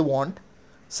people what they want.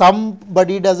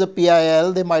 Somebody does a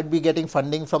PIL, they might be getting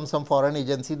funding from some foreign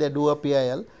agency, they do a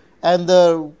PIL, and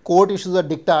the court issues a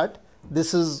diktat.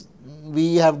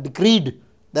 We have decreed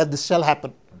that this shall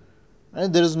happen. Right?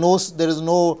 There is no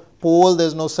poll, there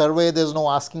is no survey, there is no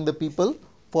asking the people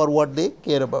for what they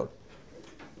care about.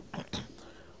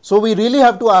 So we really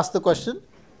have to ask the question,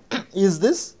 is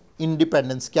this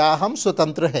independence? क्या हम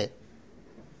स्वतंत्र है?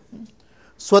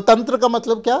 स्वतंत्र का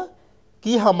मतलब क्या?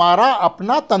 कि हमारा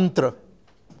अपना तंत्र,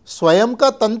 स्वयं का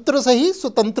तंत्र से ही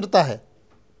स्वतंत्रता है,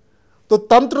 तो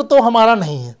तंत्र तो हमारा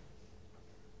नहीं है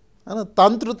ना,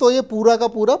 तंत्र तो ये पूरा का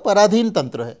पूरा पराधीन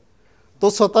तंत्र है। तो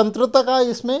स्वतंत्रता का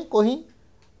इसमें कोई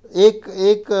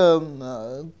एक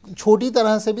छोटी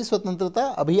तरह से भी स्वतंत्रता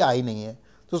अभी आई नहीं है।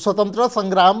 तो स्वतंत्रता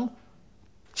संग्राम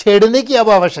छेड़ने की अब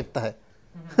आवश्यकता है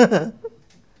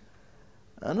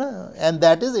ना, and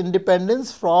that is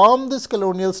independence from this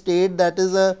colonial state, that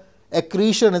is a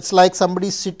accretion. It's like somebody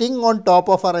sitting on top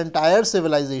of our entire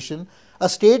civilization, a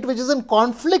state which is in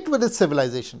conflict with its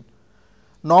civilization.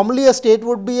 Normally a state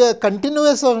would be a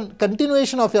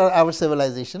continuation of our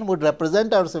civilization, would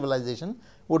represent our civilization,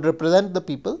 would represent the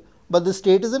people, but the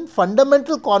state is in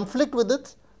fundamental conflict with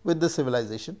the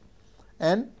civilization,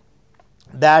 and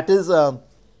that is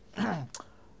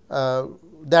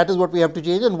what we have to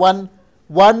change. And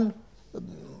one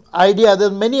idea, there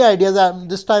are many ideas,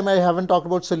 this time I haven't talked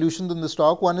about solutions in this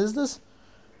talk. One is this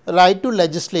right to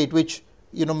legislate, which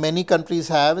many countries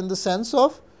have, in the sense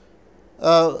of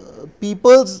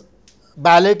people's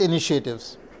ballot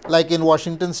initiatives, like in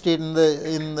Washington State in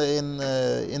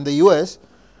the US.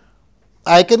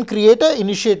 I can create an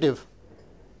initiative,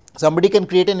 somebody can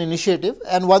create an initiative,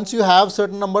 and once you have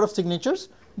certain number of signatures,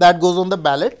 that goes on the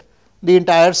ballot. The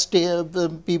entire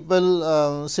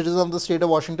people, citizens of the state of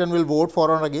Washington will vote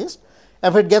for or against.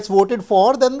 If it gets voted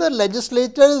for, then the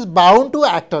legislature is bound to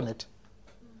act on it.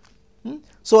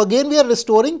 So again we are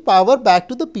restoring power back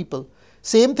to the people.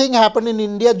 Same thing happened in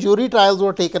India, jury trials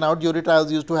were taken out, jury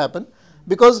trials used to happen,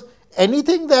 because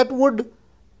anything that would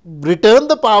return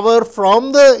the power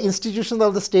from the institutions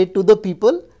of the state to the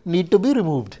people need to be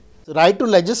removed. So right to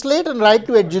legislate and right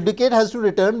to adjudicate has to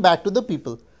return back to the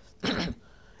people.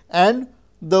 And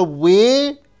the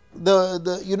way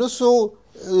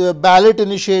ballot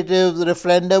initiatives,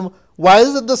 referendum, why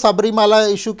is it the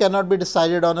Sabarimala issue cannot be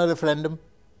decided on a referendum?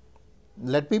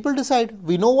 Let people decide.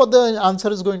 We know what the answer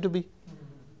is going to be,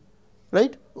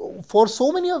 right? For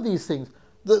so many of these things.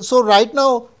 So right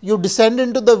now you descend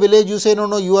into the village, you say,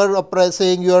 no, you are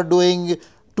oppressing, you are doing,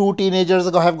 2 teenagers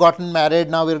have gotten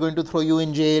married, now we are going to throw you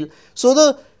in jail.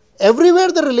 So everywhere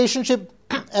the relationship.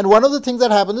 And one of the things that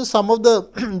happens is some of the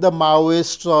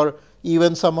Maoists, or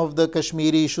even some of the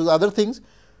Kashmiri issues, other things,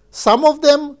 some of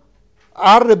them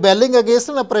are rebelling against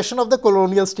an oppression of the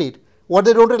colonial state. What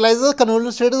they don't realize is the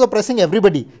colonial state is oppressing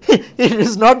everybody. It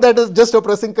is not that it's just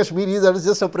oppressing Kashmiris, that is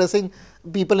just oppressing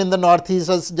people in the northeast,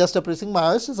 or just oppressing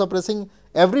Maoists, it's oppressing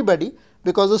everybody,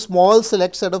 because a small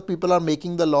select set of people are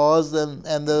making the laws, and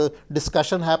the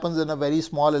discussion happens in a very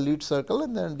small elite circle,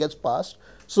 and then it gets passed.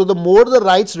 So the more the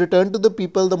rights return to the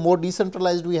people, the more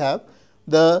decentralized we have,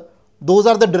 those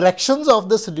are the directions of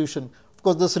the solution. Of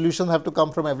course, the solutions have to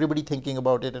come from everybody thinking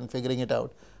about it and figuring it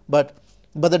out. But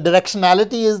the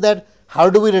directionality is that how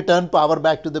do we return power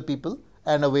back to the people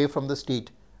and away from the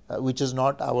state, which is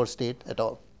not our state at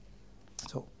all.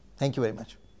 So thank you very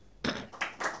much.